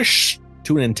 polished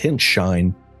to an intense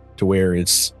shine to where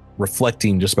it's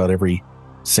reflecting just about every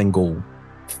single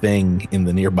thing in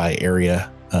the nearby area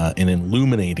and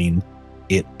illuminating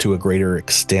it to a greater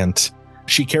extent.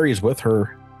 She carries with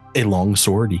her a long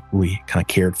sword, equally kind of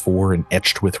cared for and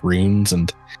etched with runes,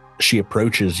 and she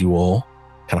approaches you all,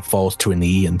 kind of falls to a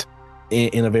knee, and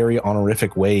in a very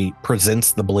honorific way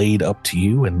presents the blade up to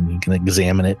you, and you can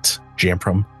examine it.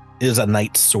 Jamfram is a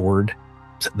knight's sword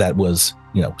that was,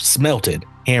 smelted,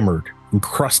 hammered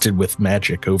encrusted with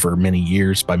magic over many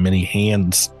years by many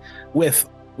hands, with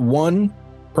one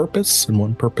purpose and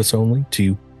one purpose only: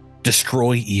 to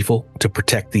destroy evil, to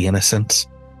protect the innocent.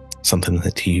 Something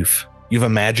that you've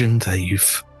imagined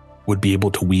that would be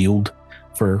able to wield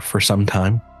for some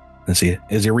time. As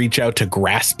you reach out to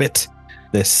grasp it,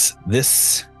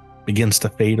 this begins to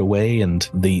fade away, and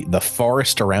the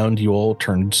forest around you all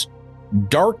turns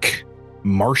dark,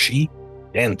 marshy,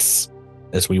 dense,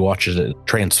 as we watch it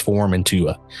transform into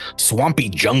a swampy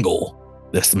jungle.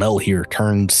 The smell here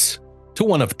turns to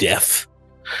one of death,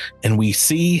 and we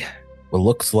see what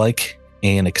looks like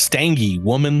an Extangi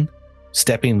woman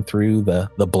stepping through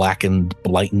the blackened,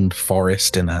 blighted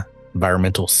forest in a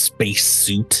environmental space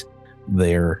suit.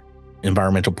 Their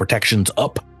environmental protections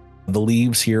up. The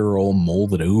leaves here are all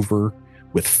molded over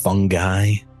with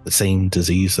fungi. The same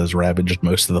disease has ravaged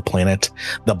most of the planet.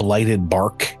 The blighted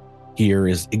bark here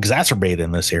is exacerbated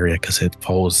in this area because it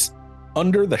falls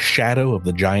under the shadow of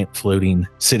the giant floating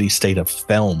city-state of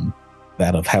Thelm,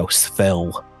 that of House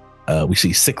Fell. We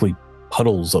see sickly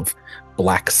puddles of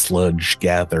black sludge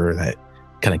gather that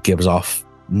kind of gives off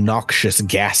noxious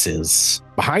gases.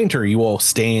 Behind her, you all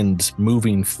stand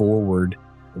moving forward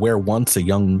where once a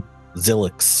young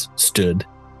Zilix stood,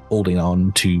 holding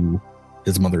on to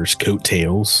his mother's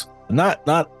coattails. Not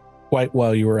quite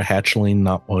while you were a hatchling,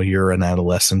 not while you're an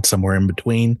adolescent, somewhere in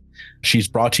between. She's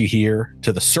brought you here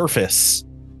to the surface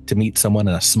to meet someone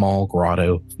in a small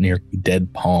grotto near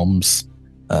dead palms.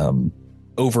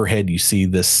 Overhead, you see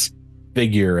this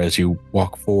figure as you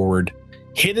walk forward,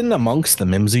 hidden amongst the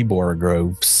mimsy bora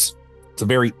groves. It's a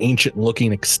very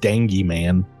ancient-looking Extangi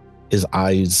man. His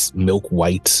eyes milk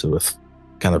white with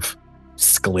kind of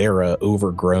sclera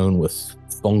overgrown with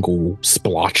fungal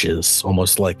splotches,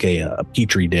 almost like a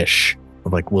petri dish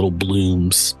of like little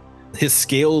blooms. His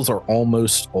scales are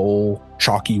almost all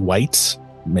chalky white,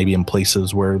 maybe in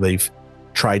places where they've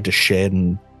tried to shed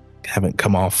and haven't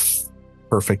come off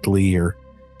perfectly, or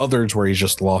others where he's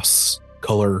just lost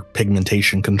color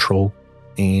pigmentation control.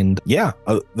 And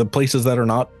the places that are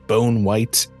not bone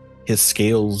white, his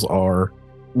scales are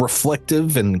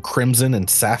reflective and crimson and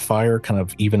sapphire, kind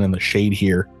of even in the shade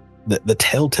here. The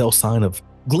telltale sign of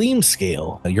gleam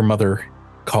scale. Your mother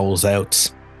calls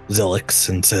out Zilix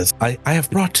and says, I have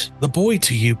brought the boy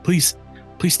to you. Please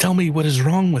tell me what is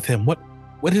wrong with him. What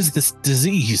is this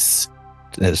disease?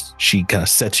 As she kind of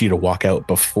sets you to walk out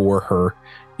before her,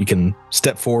 you can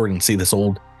step forward and see this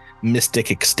old mystic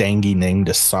Extangi named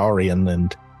Asarian,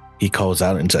 and he calls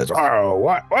out and says, "Oh,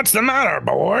 what's the matter,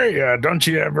 boy?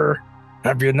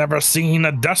 Have you never seen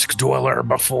a dusk dweller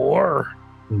before?"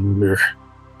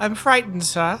 I'm frightened,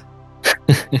 sir.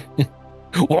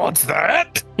 What's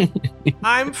that?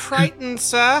 I'm frightened,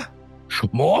 sir.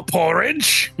 More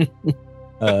porridge?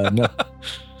 No.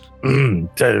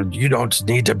 You don't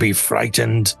need to be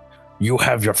frightened. You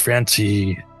have your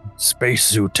fancy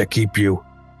spacesuit to keep you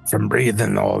from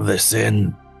breathing all this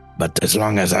in. But as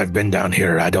long as I've been down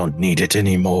here, I don't need it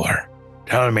anymore.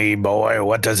 Tell me, boy,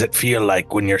 what does it feel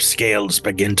like when your scales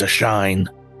begin to shine?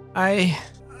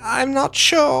 I'm not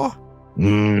sure.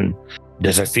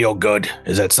 Does it feel good?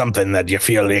 Is it something that you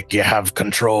feel like you have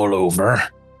control over?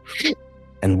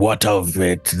 And what of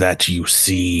it that you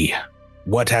see?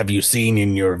 What have you seen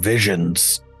in your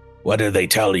visions? What do they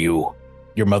tell you?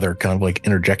 Your mother kind of like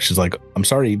interjects. She's like, I'm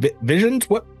sorry, visions?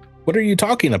 What are you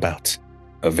talking about?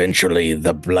 Eventually,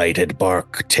 the blighted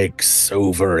bark takes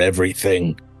over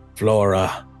everything.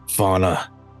 Flora, fauna,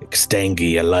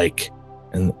 Extangi alike.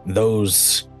 And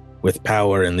those with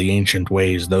power in the ancient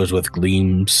ways, those with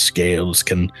gleam scales,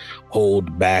 can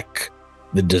hold back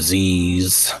the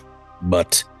disease.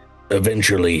 But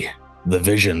eventually, the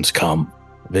visions come.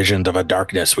 Visions of a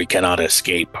darkness we cannot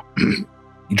escape.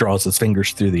 He draws his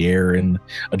fingers through the air in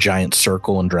a giant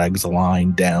circle and drags a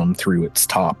line down through its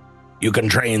top. You can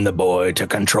train the boy to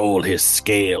control his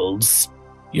scales.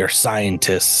 Your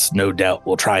scientists no doubt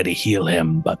will try to heal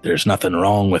him, but there's nothing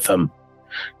wrong with him.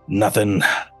 Nothing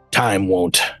time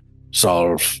won't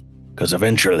solve, because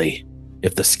eventually,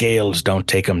 if the scales don't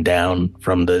take him down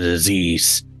from the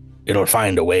disease, it'll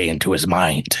find a way into his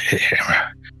mind.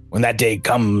 When that day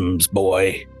comes,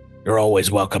 boy, you're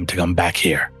always welcome to come back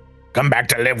here. Come back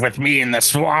to live with me in the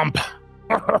swamp.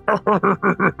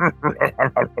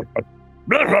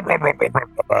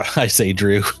 I say,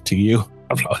 Drew, to you.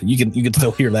 You can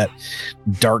still hear that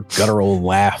dark guttural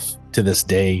laugh to this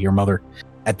day. Your mother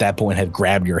at that point had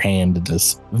grabbed your hand and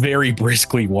is very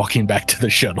briskly walking back to the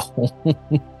shuttle.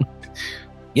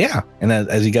 Yeah, and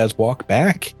as you guys walk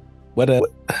back, what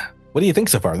do you think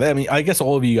so far? I mean, I guess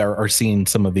all of you are seeing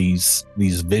some of these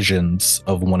visions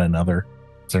of one another.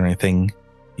 Is there anything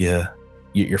you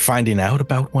you're finding out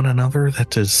about one another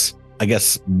that is, I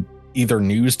guess, either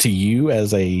news to you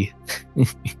as a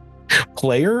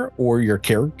player or your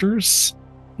characters.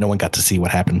 No one got to see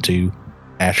what happened to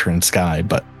Asher and Sky,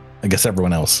 but I guess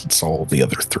everyone else saw the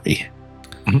other three.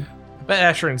 But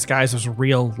Asher and Sky's was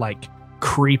real, like,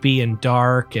 creepy and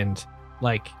dark, and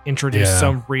like introduced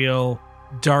some real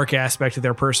dark aspect of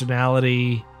their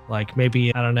personality, like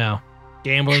maybe, I don't know,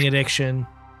 gambling addiction.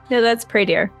 No, that's Prey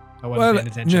Deer.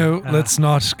 Let's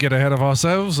not get ahead of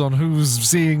ourselves on who's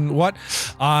seeing what.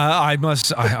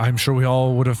 I'm sure we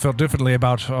all would have felt differently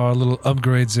about our little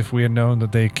upgrades if we had known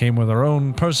that they came with our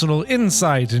own personal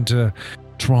insight into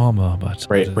trauma. But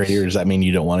Prey Deer, does that mean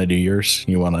you don't want to do yours?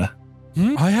 You want to?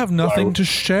 I have nothing to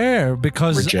share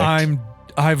because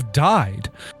I've died.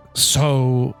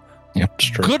 So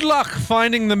good luck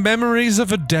finding the memories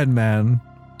of a dead man.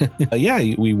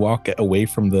 We walk away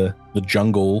from the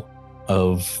jungle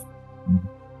of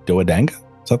Doadanga.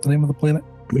 Is that the name of the planet?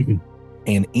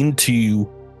 And into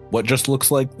what just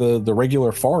looks like the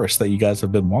regular forest that you guys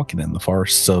have been walking in, the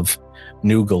forests of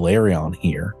New Galarion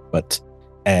here. But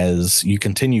as you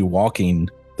continue walking,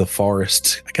 the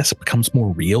forest, I guess it becomes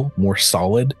more real, more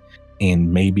solid,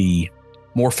 and maybe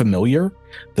more familiar.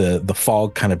 The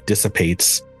fog kind of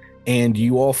dissipates, and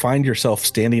you all find yourself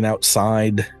standing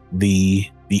outside the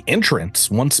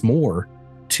entrance once more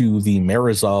to the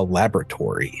Marizal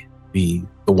laboratory, the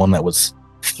one that was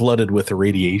flooded with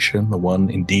irradiation, the one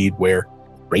indeed where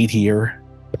Radier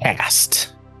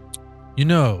passed. I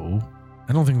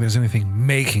don't think there's anything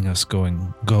making us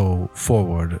go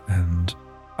forward, and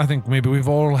I think maybe we've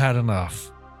all had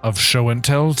enough of show and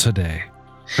tell today.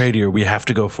 Radier, we have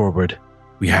to go forward.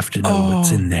 We have to know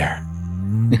what's in there.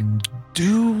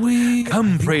 Do we?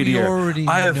 Come, Radier.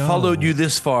 I have followed you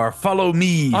this far. Follow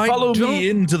me. Follow me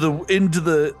into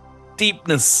the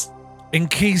deepness. In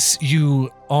case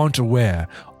you aren't aware,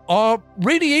 our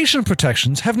radiation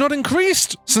protections have not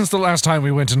increased since the last time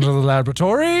we went into the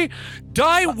laboratory.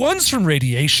 Die once from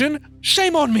radiation,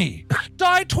 shame on me.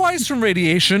 Die twice from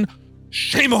radiation,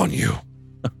 shame on you.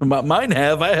 Mine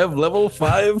have. I have level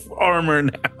 5 armor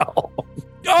now.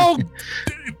 Oh!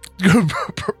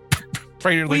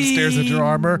 Prater stares at your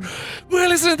armor.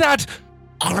 Well, isn't that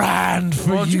grand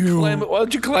for you? Why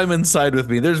don't you climb inside with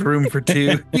me? There's room for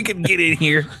 2. You can get in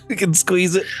here. You can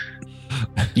squeeze it.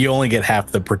 You only get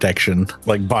half the protection.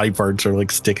 Like body parts are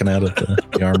like sticking out of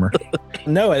the armor.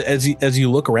 No, as you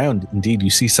look around, indeed,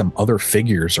 you see some other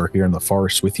figures are here in the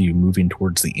forest with you, moving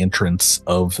towards the entrance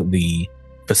of the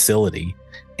facility,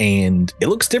 and it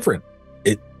looks different.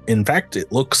 In fact,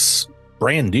 it looks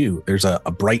brand new. There's a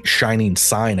bright shining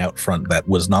sign out front that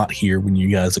was not here when you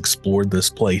guys explored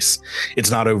this place. It's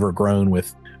not overgrown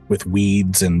with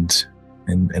weeds and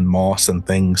moss and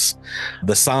things.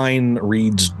 The sign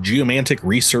reads Geomantic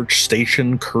Research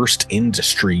Station Cursed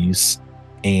Industries,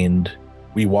 and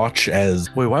we watch as...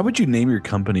 Wait, why would you name your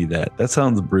company that? That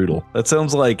sounds brutal. That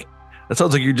sounds like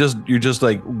you're just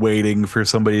like waiting for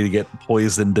somebody to get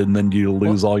poisoned and then you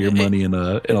lose all your money in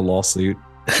a lawsuit.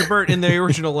 Shabert, in the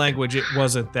original language, it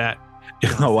wasn't that.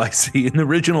 Oh, I see. In the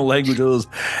original language, it was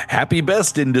Happy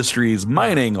Best Industries,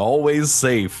 mining always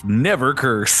safe, never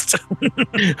cursed.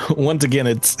 Once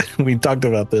again, we talked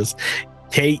about this.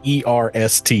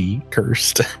 KERST,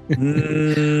 cursed.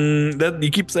 That you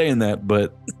keep saying that,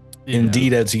 but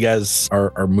indeed, as you guys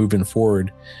are moving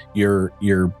forward,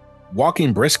 you're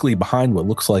walking briskly behind what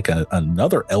looks like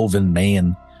another elven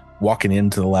man walking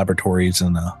into the laboratories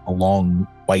in a long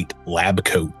white lab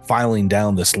coat, filing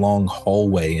down this long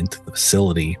hallway into the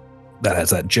facility that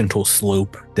has that gentle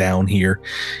slope down here.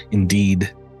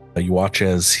 Indeed, you watch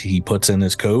as he puts in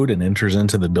his code and enters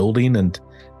into the building, and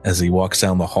as he walks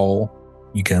down the hall,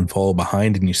 you can follow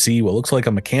behind and you see what looks like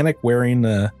a mechanic wearing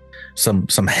some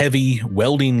heavy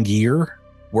welding gear,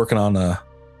 working on a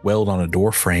weld on a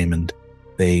door frame, and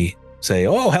they say,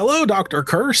 "Oh, hello, Dr.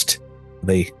 Cursed."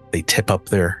 They tip up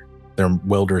their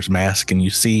welder's mask, and you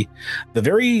see the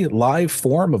very live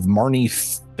form of Marnie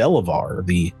Felivar,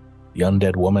 the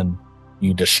undead woman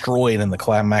you destroyed in the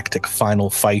climactic final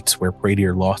fights where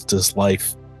Pradier lost his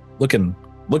life, looking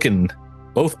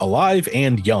both alive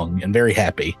and young and very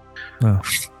happy.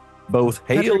 Both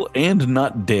hale and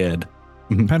not dead.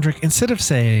 Patrick, instead of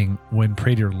saying when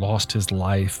Pradier lost his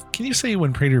life, can you say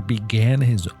when Pradier began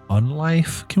his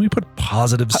unlife? Can we put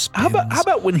positive spins? How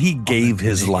about when he gave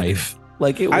his life?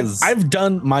 Like it was. I've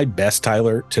done my best,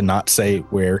 Tyler, to not say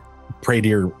where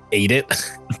Pradier ate it.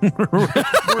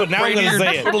 But now I'm going to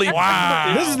say it.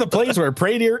 Wow. This is the place where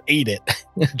Pradier ate it.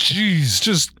 Jeez,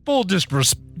 just full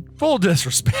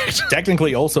disrespect.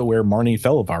 Technically also where Marnie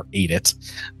Felivar ate it.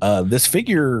 This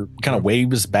figure kind of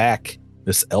waves back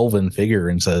this elven figure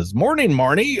and says, "Morning,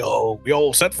 Marnie. Oh, we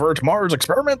all set for tomorrow's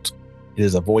experiment?" It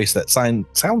is a voice that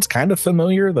sounds kind of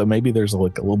familiar, though maybe there's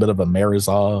like a little bit of a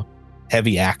Marizah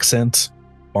heavy accent.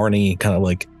 Marnie kind of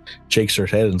like shakes her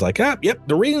head and is like, yep,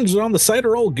 the readings on the site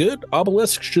are all good.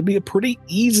 Obelisk should be a pretty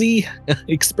easy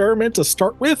experiment to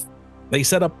start with. They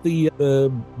set up the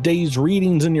day's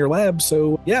readings in your lab,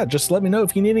 so yeah, just let me know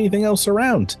if you need anything else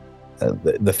around.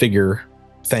 The figure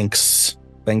thanks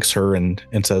her and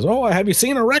says, "Oh, have you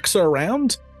seen Alexa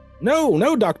around?"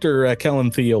 No, Dr.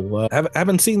 Kellentheel.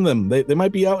 Haven't seen them. They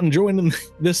might be out enjoying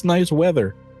this nice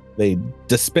weather. They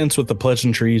dispense with the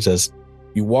pleasantries as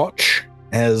you watch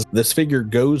as this figure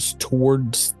goes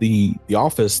towards the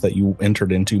office that you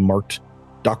entered into, marked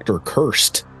Dr.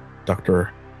 Cursed,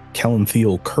 Dr.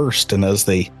 Kellentheel Cursed. And as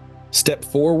they step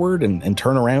forward and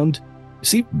turn around, you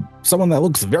see someone that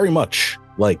looks very much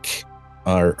like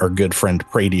our good friend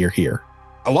Pradier here.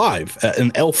 Alive,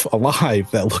 an elf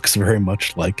alive that looks very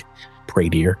much like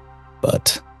Pradier,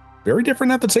 but very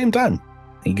different at the same time.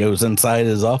 He goes inside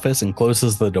his office and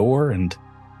closes the door, and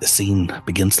the scene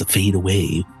begins to fade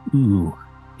away. Ooh,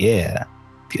 yeah.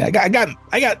 I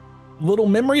got little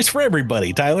memories for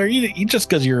everybody, Tyler. You just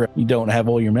because you don't have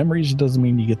all your memories, it doesn't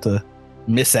mean you get to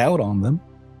miss out on them.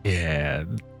 Yeah,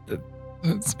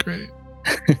 that's great.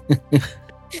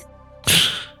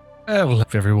 Well,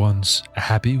 if everyone's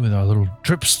happy with our little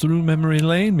trips through memory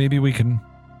lane, maybe we can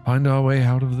find our way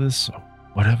out of this or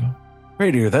whatever.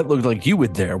 Radio, that looked like you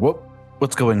would there.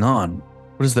 What's going on?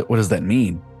 What does that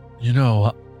mean? You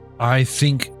know, I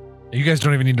think you guys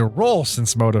don't even need to roll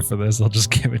sense motive for this. I'll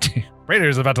just give it to you.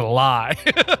 Raider's about to lie.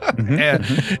 You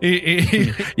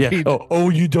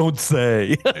don't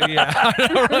say. Yeah.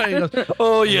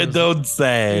 You don't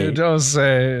say. You don't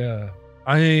say.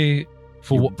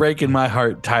 You're breaking my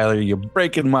heart, Tyler. You're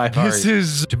breaking my heart. This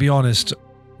is, to be honest,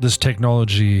 this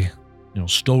technology,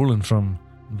 stolen from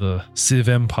the Civ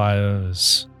Empire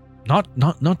is not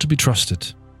to be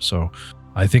trusted. So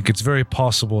I think it's very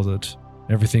possible that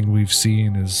everything we've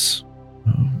seen is,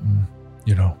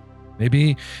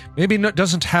 maybe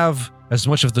doesn't have as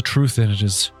much of the truth in it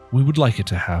as we would like it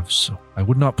to have. So I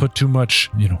would not put too much,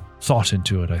 thought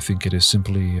into it. I think it is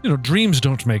simply, dreams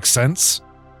don't make sense,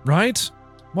 right?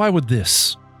 Why would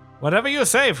this? Whatever you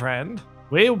say, friend.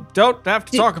 We don't have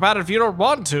to talk about it if you don't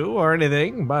want to or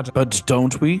anything, but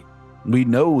don't we? We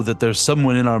know that there's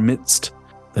someone in our midst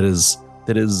that is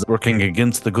working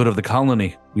against the good of the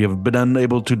colony. We have been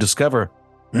unable to discover.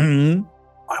 I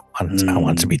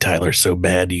want to be Tyler so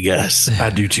bad, you guys. I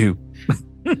do too.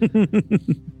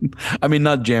 I mean,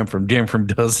 not Jamfram. Jamfram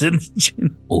doesn't.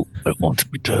 Oh, I want to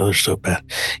be Tyler so bad.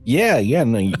 Yeah.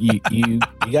 No, you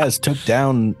guys took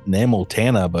down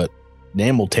Namiltana, but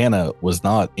Namiltana was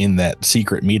not in that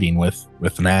secret meeting with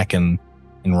Knack and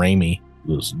Raimi.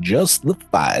 It was just the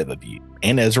five of you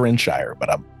and Ezra and Shire. But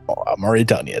I'm already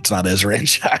telling you, it's not Ezra and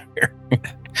Shire.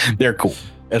 They're cool.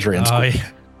 Ezra and cool.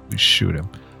 We shoot him.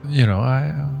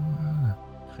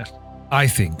 I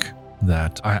think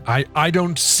that I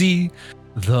don't see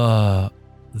the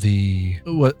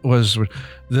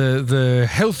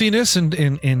healthiness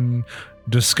in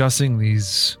discussing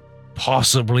these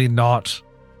possibly not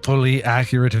fully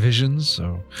accurate visions.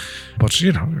 So, but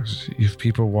if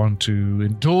people want to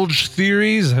indulge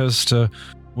theories as to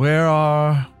where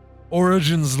our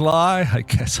origins lie, I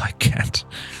guess I can't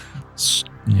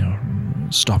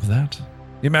stop that.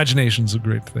 Imagination's a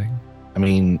great thing. I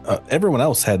mean, everyone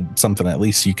else had something at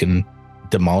least you can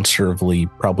demonstratively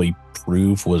probably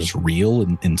prove was real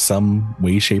in some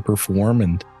way, shape, or form.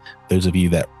 And those of you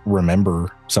that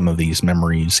remember some of these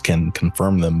memories can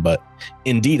confirm them. But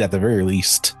indeed, at the very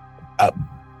least, I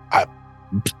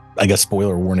guess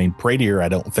spoiler warning, Pradier, I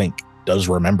don't think does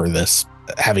remember this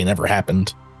having ever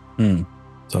happened. So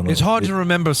it's hard to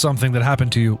remember something that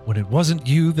happened to you when it wasn't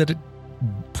you that it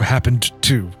happened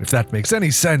to, if that makes any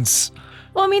sense.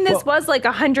 Well, I mean, this was like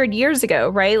 100 years ago,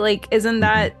 right? Like, isn't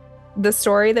that the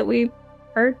story that we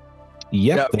heard?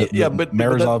 Yep. But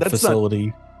Marizov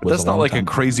facility. That's not like a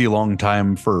crazy long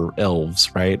time for elves,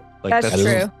 right? Like that's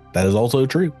true. That is also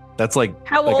true. That's like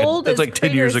how old that's is like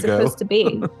 10 years ago. Supposed to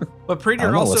be? But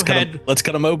Pradier also let's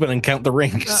cut them open and count the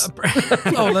rings.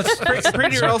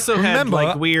 Pradier also had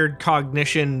like weird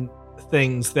cognition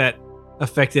things that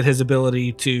affected his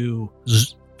ability to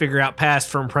figure out past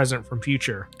from present from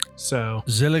future. So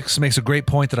Zilix makes a great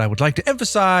point that I would like to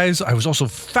emphasize. I was also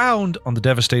found on the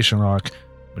Devastation Arc,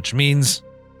 which means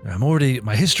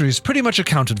my history is pretty much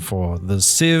accounted for. The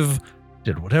Civ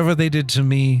did whatever they did to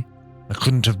me. I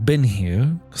couldn't have been here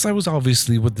because I was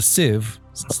obviously with the Civ,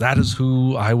 since that is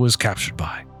who I was captured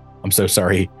by. I'm so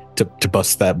sorry. to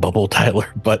bust that bubble, Tyler,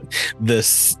 but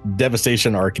this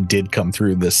devastation arc did come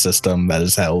through this system. That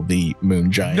is how the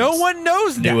Moon Giants no one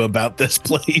knows knew about this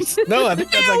place. No, I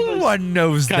think that's no one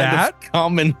knows kind that. of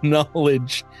common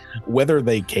knowledge. Whether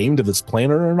they came to this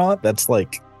planet or not, that's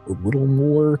like a little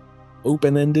more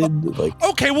open-ended. Like,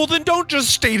 okay, well then don't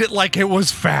just state it like it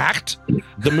was fact.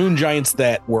 The Moon Giants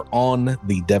that were on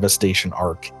the devastation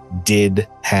arc did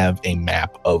have a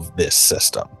map of this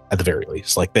system at the very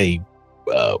least. Like they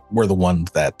were the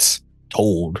ones that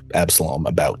told Absalom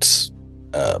about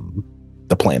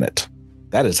the planet.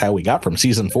 That is how we got from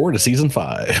season 4 to season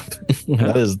 5.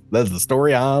 That's the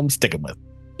story I'm sticking with.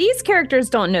 These characters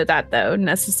don't know that though,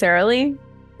 necessarily.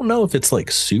 I don't know if it's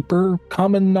like super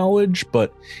common knowledge,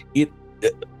 but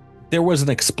there was an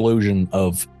explosion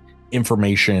of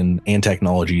information and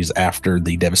technologies after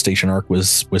the devastation arc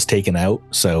was taken out.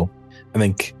 So I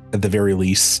think at the very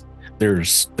least,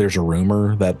 there's a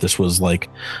rumor that this was like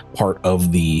part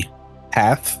of the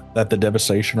path that the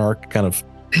devastation arc kind of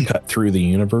cut through the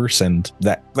universe, and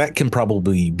that can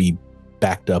probably be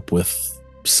backed up with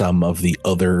some of the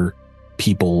other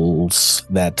peoples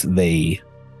that they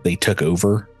took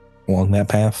over along that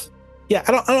path. Yeah,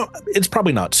 I don't it's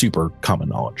probably not super common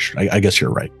knowledge. I guess you're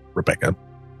right, Rebecca.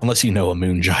 Unless you know a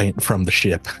Moon Giant from the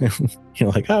ship.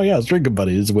 You're like, oh yeah, I was drinking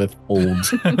buddies with old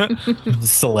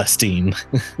Celestine.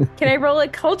 Can I roll a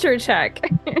culture check?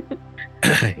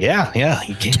 Yeah,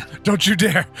 you can. Don't you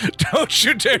dare do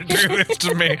this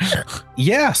to me.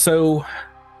 Yeah, so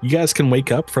you guys can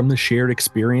wake up from the shared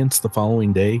experience the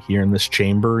following day here in this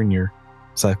chamber in your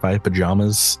sci-fi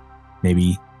pajamas,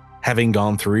 maybe having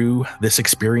gone through this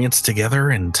experience together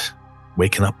and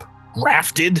waking up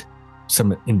rafted,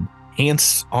 some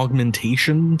enhanced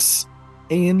augmentations,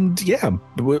 and yeah,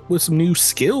 with some new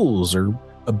skills or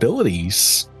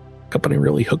abilities. Company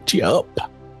really hooked you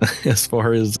up as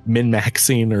far as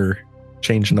min-maxing or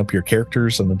changing up your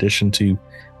characters in addition to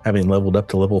having leveled up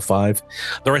to level 5.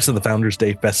 The rest of the Founders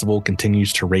Day Festival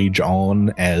continues to rage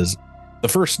on, as the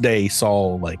first day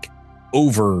saw like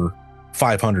over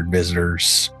 500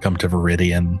 visitors come to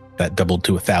Viridian. That doubled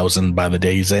to 1,000 by the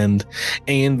day's end,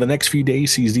 and the next few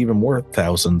days sees even more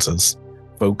thousands as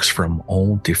folks from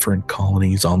all different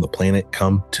colonies on the planet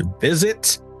come to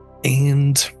visit.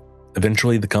 And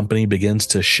eventually the company begins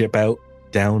to ship out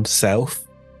down south,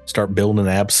 start building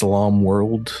Absalom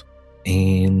world,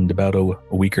 and about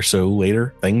a week or so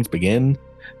later things begin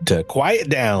to quiet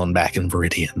down back in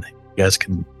Viridian. You guys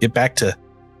can get back to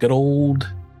good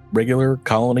old regular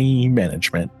colony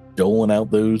management, doling out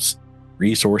those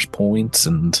resource points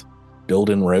and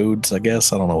building roads, I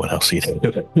guess. I don't know what else you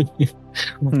do.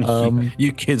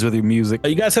 You kids with your music.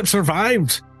 You guys have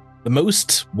survived the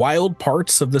most wild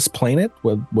parts of this planet,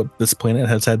 what this planet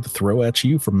has had to throw at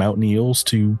you, from mountain eels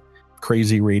to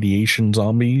crazy radiation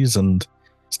zombies and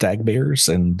stag bears,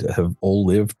 and have all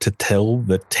lived to tell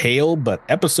the tale. But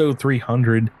episode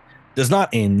 300 does not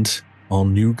end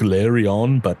on New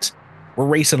Galerion, but we're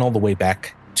racing all the way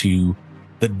back to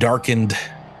the darkened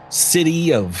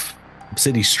city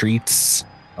streets,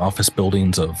 office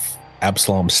buildings of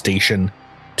Absalom Station,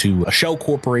 to a shell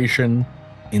corporation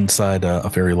inside a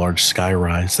very large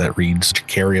skyrise that reads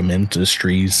Jacarium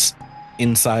Industries.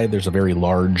 Inside, there's a very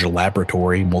large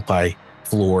laboratory,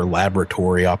 multi-floor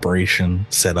laboratory operation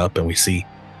set up, and we see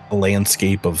a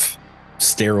landscape of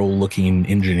sterile-looking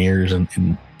engineers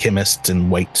and chemists in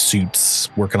white suits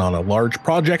working on a large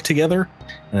project together,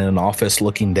 and an office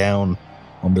looking down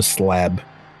on this lab.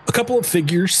 A couple of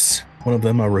figures, one of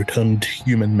them a rotund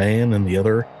human man, and the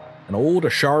other an old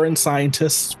Asharan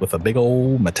scientist with a big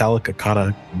old metallic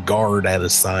Akata guard at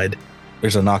his side.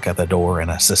 There's a knock at the door,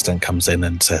 and an assistant comes in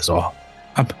and says, "Oh,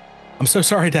 I'm so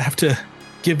sorry to have to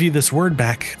give you this word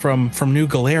back from New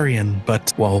Galerion,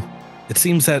 but, well, it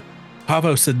seems that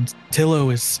Pavos and Tillo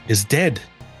is dead.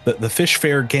 The fish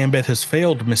fair gambit has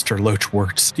failed, Mr.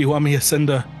 Loachworts. Do you want me to send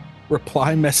a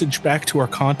reply message back to our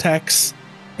contacts?"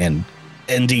 And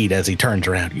indeed, as he turns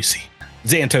around, you see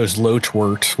Xantos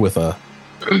Loachwort with a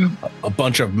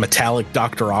bunch of metallic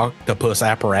Dr. Octopus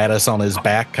apparatus on his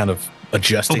back, kind of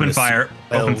adjusting. Open fire.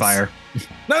 Spells. Open fire.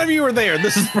 None of you are there.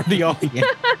 This is for the audience.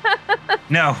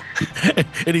 No.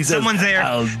 And he says, "Someone's there.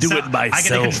 I'll do it myself. I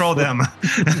get to control them."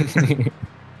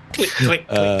 click.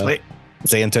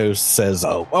 Xantos says,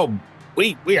 oh,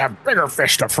 we have bigger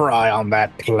fish to fry on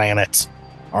that planet.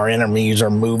 Our enemies are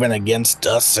moving against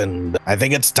us, and I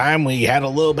think it's time we had a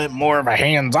little bit more of a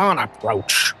hands-on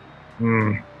approach.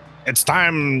 It's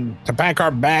time to pack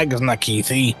our bags,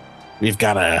 Nakithi. We've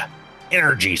got a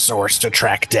energy source to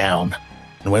track down.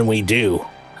 And when we do,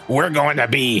 we're going to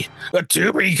be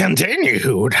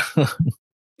continued.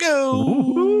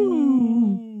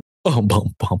 Go!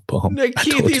 Nick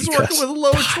Keith, he's working with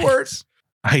Loachwort.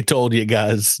 I told you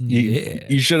guys.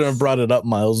 You shouldn't have brought it up,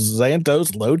 Miles.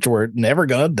 Xanthos Loachwort never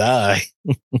gonna die.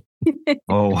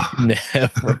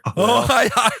 Never.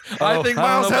 I think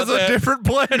Miles has a different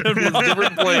plan.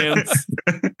 Different plans.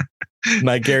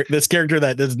 This character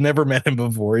that has never met him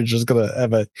before, he's just gonna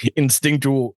have an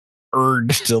instinctual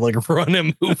urge to like run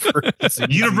him over.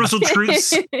 Universal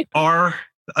truths are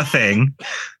a thing.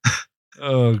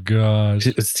 Oh gosh.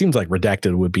 It seems like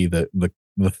Redacted would be the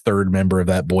third member of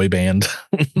that boy band.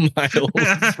 Miles,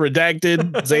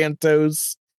 Redacted,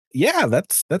 Xanthos. Yeah,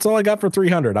 that's all I got for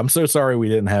 300. I'm so sorry we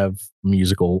didn't have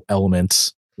musical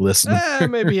elements. Listen,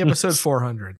 maybe episode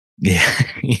 400.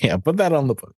 Yeah, put that on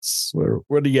the books.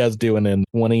 What are you guys doing in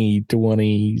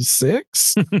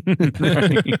 2026?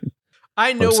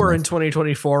 I know we're in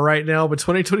 2024 right now, but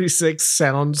 2026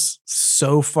 sounds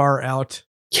so far out.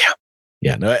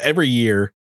 Yeah. No, every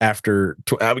year after,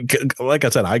 like I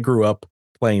said, I grew up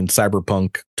playing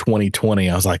Cyberpunk 2020.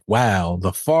 I was like, wow,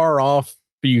 the far off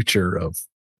future of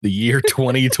the year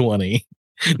 2020.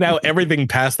 Now everything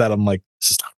past that, I'm like,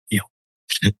 this is not real.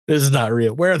 This is not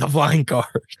real. Where are the flying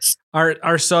cars?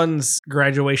 Our son's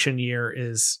graduation year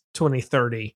is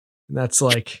 2030. And that's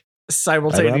like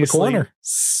simultaneously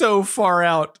so far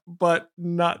out, but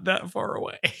not that far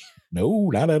away. No,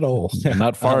 not at all.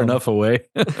 Not far enough away.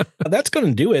 That's going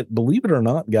to do it. Believe it or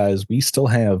not, guys, we still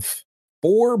have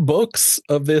 4 books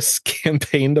of this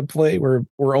campaign to play. We're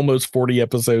almost 40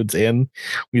 episodes in.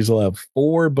 We still have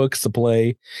 4 books to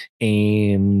play.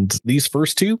 And these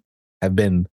first 2 have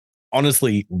been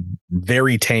honestly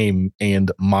very tame and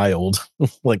mild,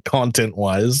 like content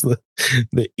wise.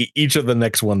 Each of the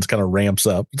next ones kind of ramps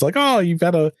up. It's like, oh, you've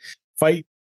got to fight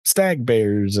stag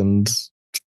bears and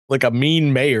like a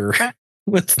mean mayor.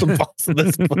 What's the boss of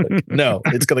this book? No,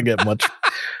 it's going to get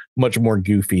much more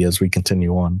goofy as we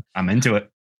continue on. I'm into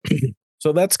it.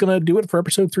 So that's going to do it for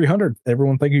episode 300.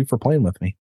 Everyone, thank you for playing with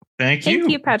me. Thank you.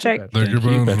 Thank you, Patrick. Thank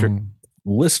you, Patrick.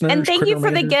 Listeners, and thank you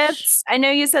for the gifts. I know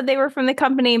you said they were from the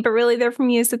company, but really they're from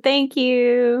you. So thank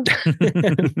you.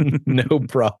 No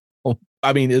problem.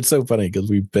 I mean, it's so funny because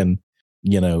we've been,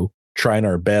 trying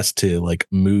our best to like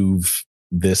move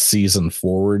this season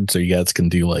forward so you guys can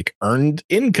do like earned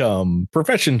income,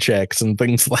 profession checks and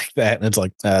things like that. And it's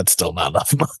like, that's still not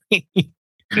enough money.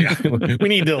 We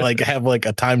need to like have like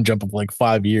a time jump of like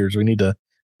 5 years. We need to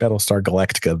Battlestar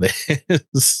Galactica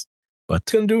this. But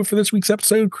that's going to do it for this week's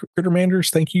episode.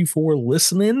 Crittermanders, thank you for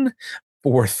listening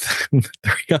for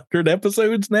 300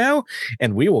 episodes now.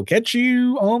 And we will catch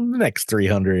you on the next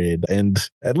 300 and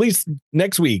at least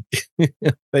next week.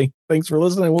 Thanks for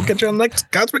listening. We'll catch you on the next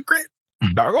Cosmic Crit.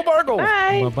 Dargle Bargle.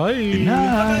 Bye. Bye-bye. Good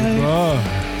night.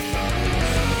 Bye.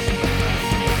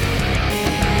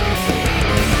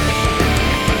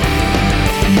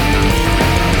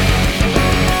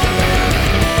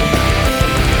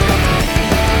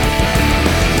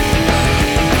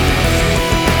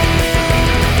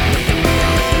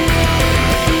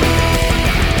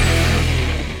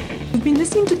 You've been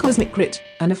listening to Cosmic Crit,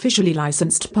 an officially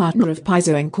licensed partner of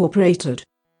Paizo Incorporated.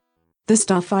 The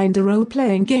Starfinder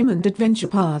role-playing game and adventure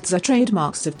paths are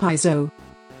trademarks of Paizo.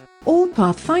 All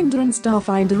Pathfinder and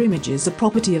Starfinder images are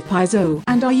property of Paizo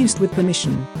and are used with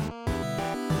permission.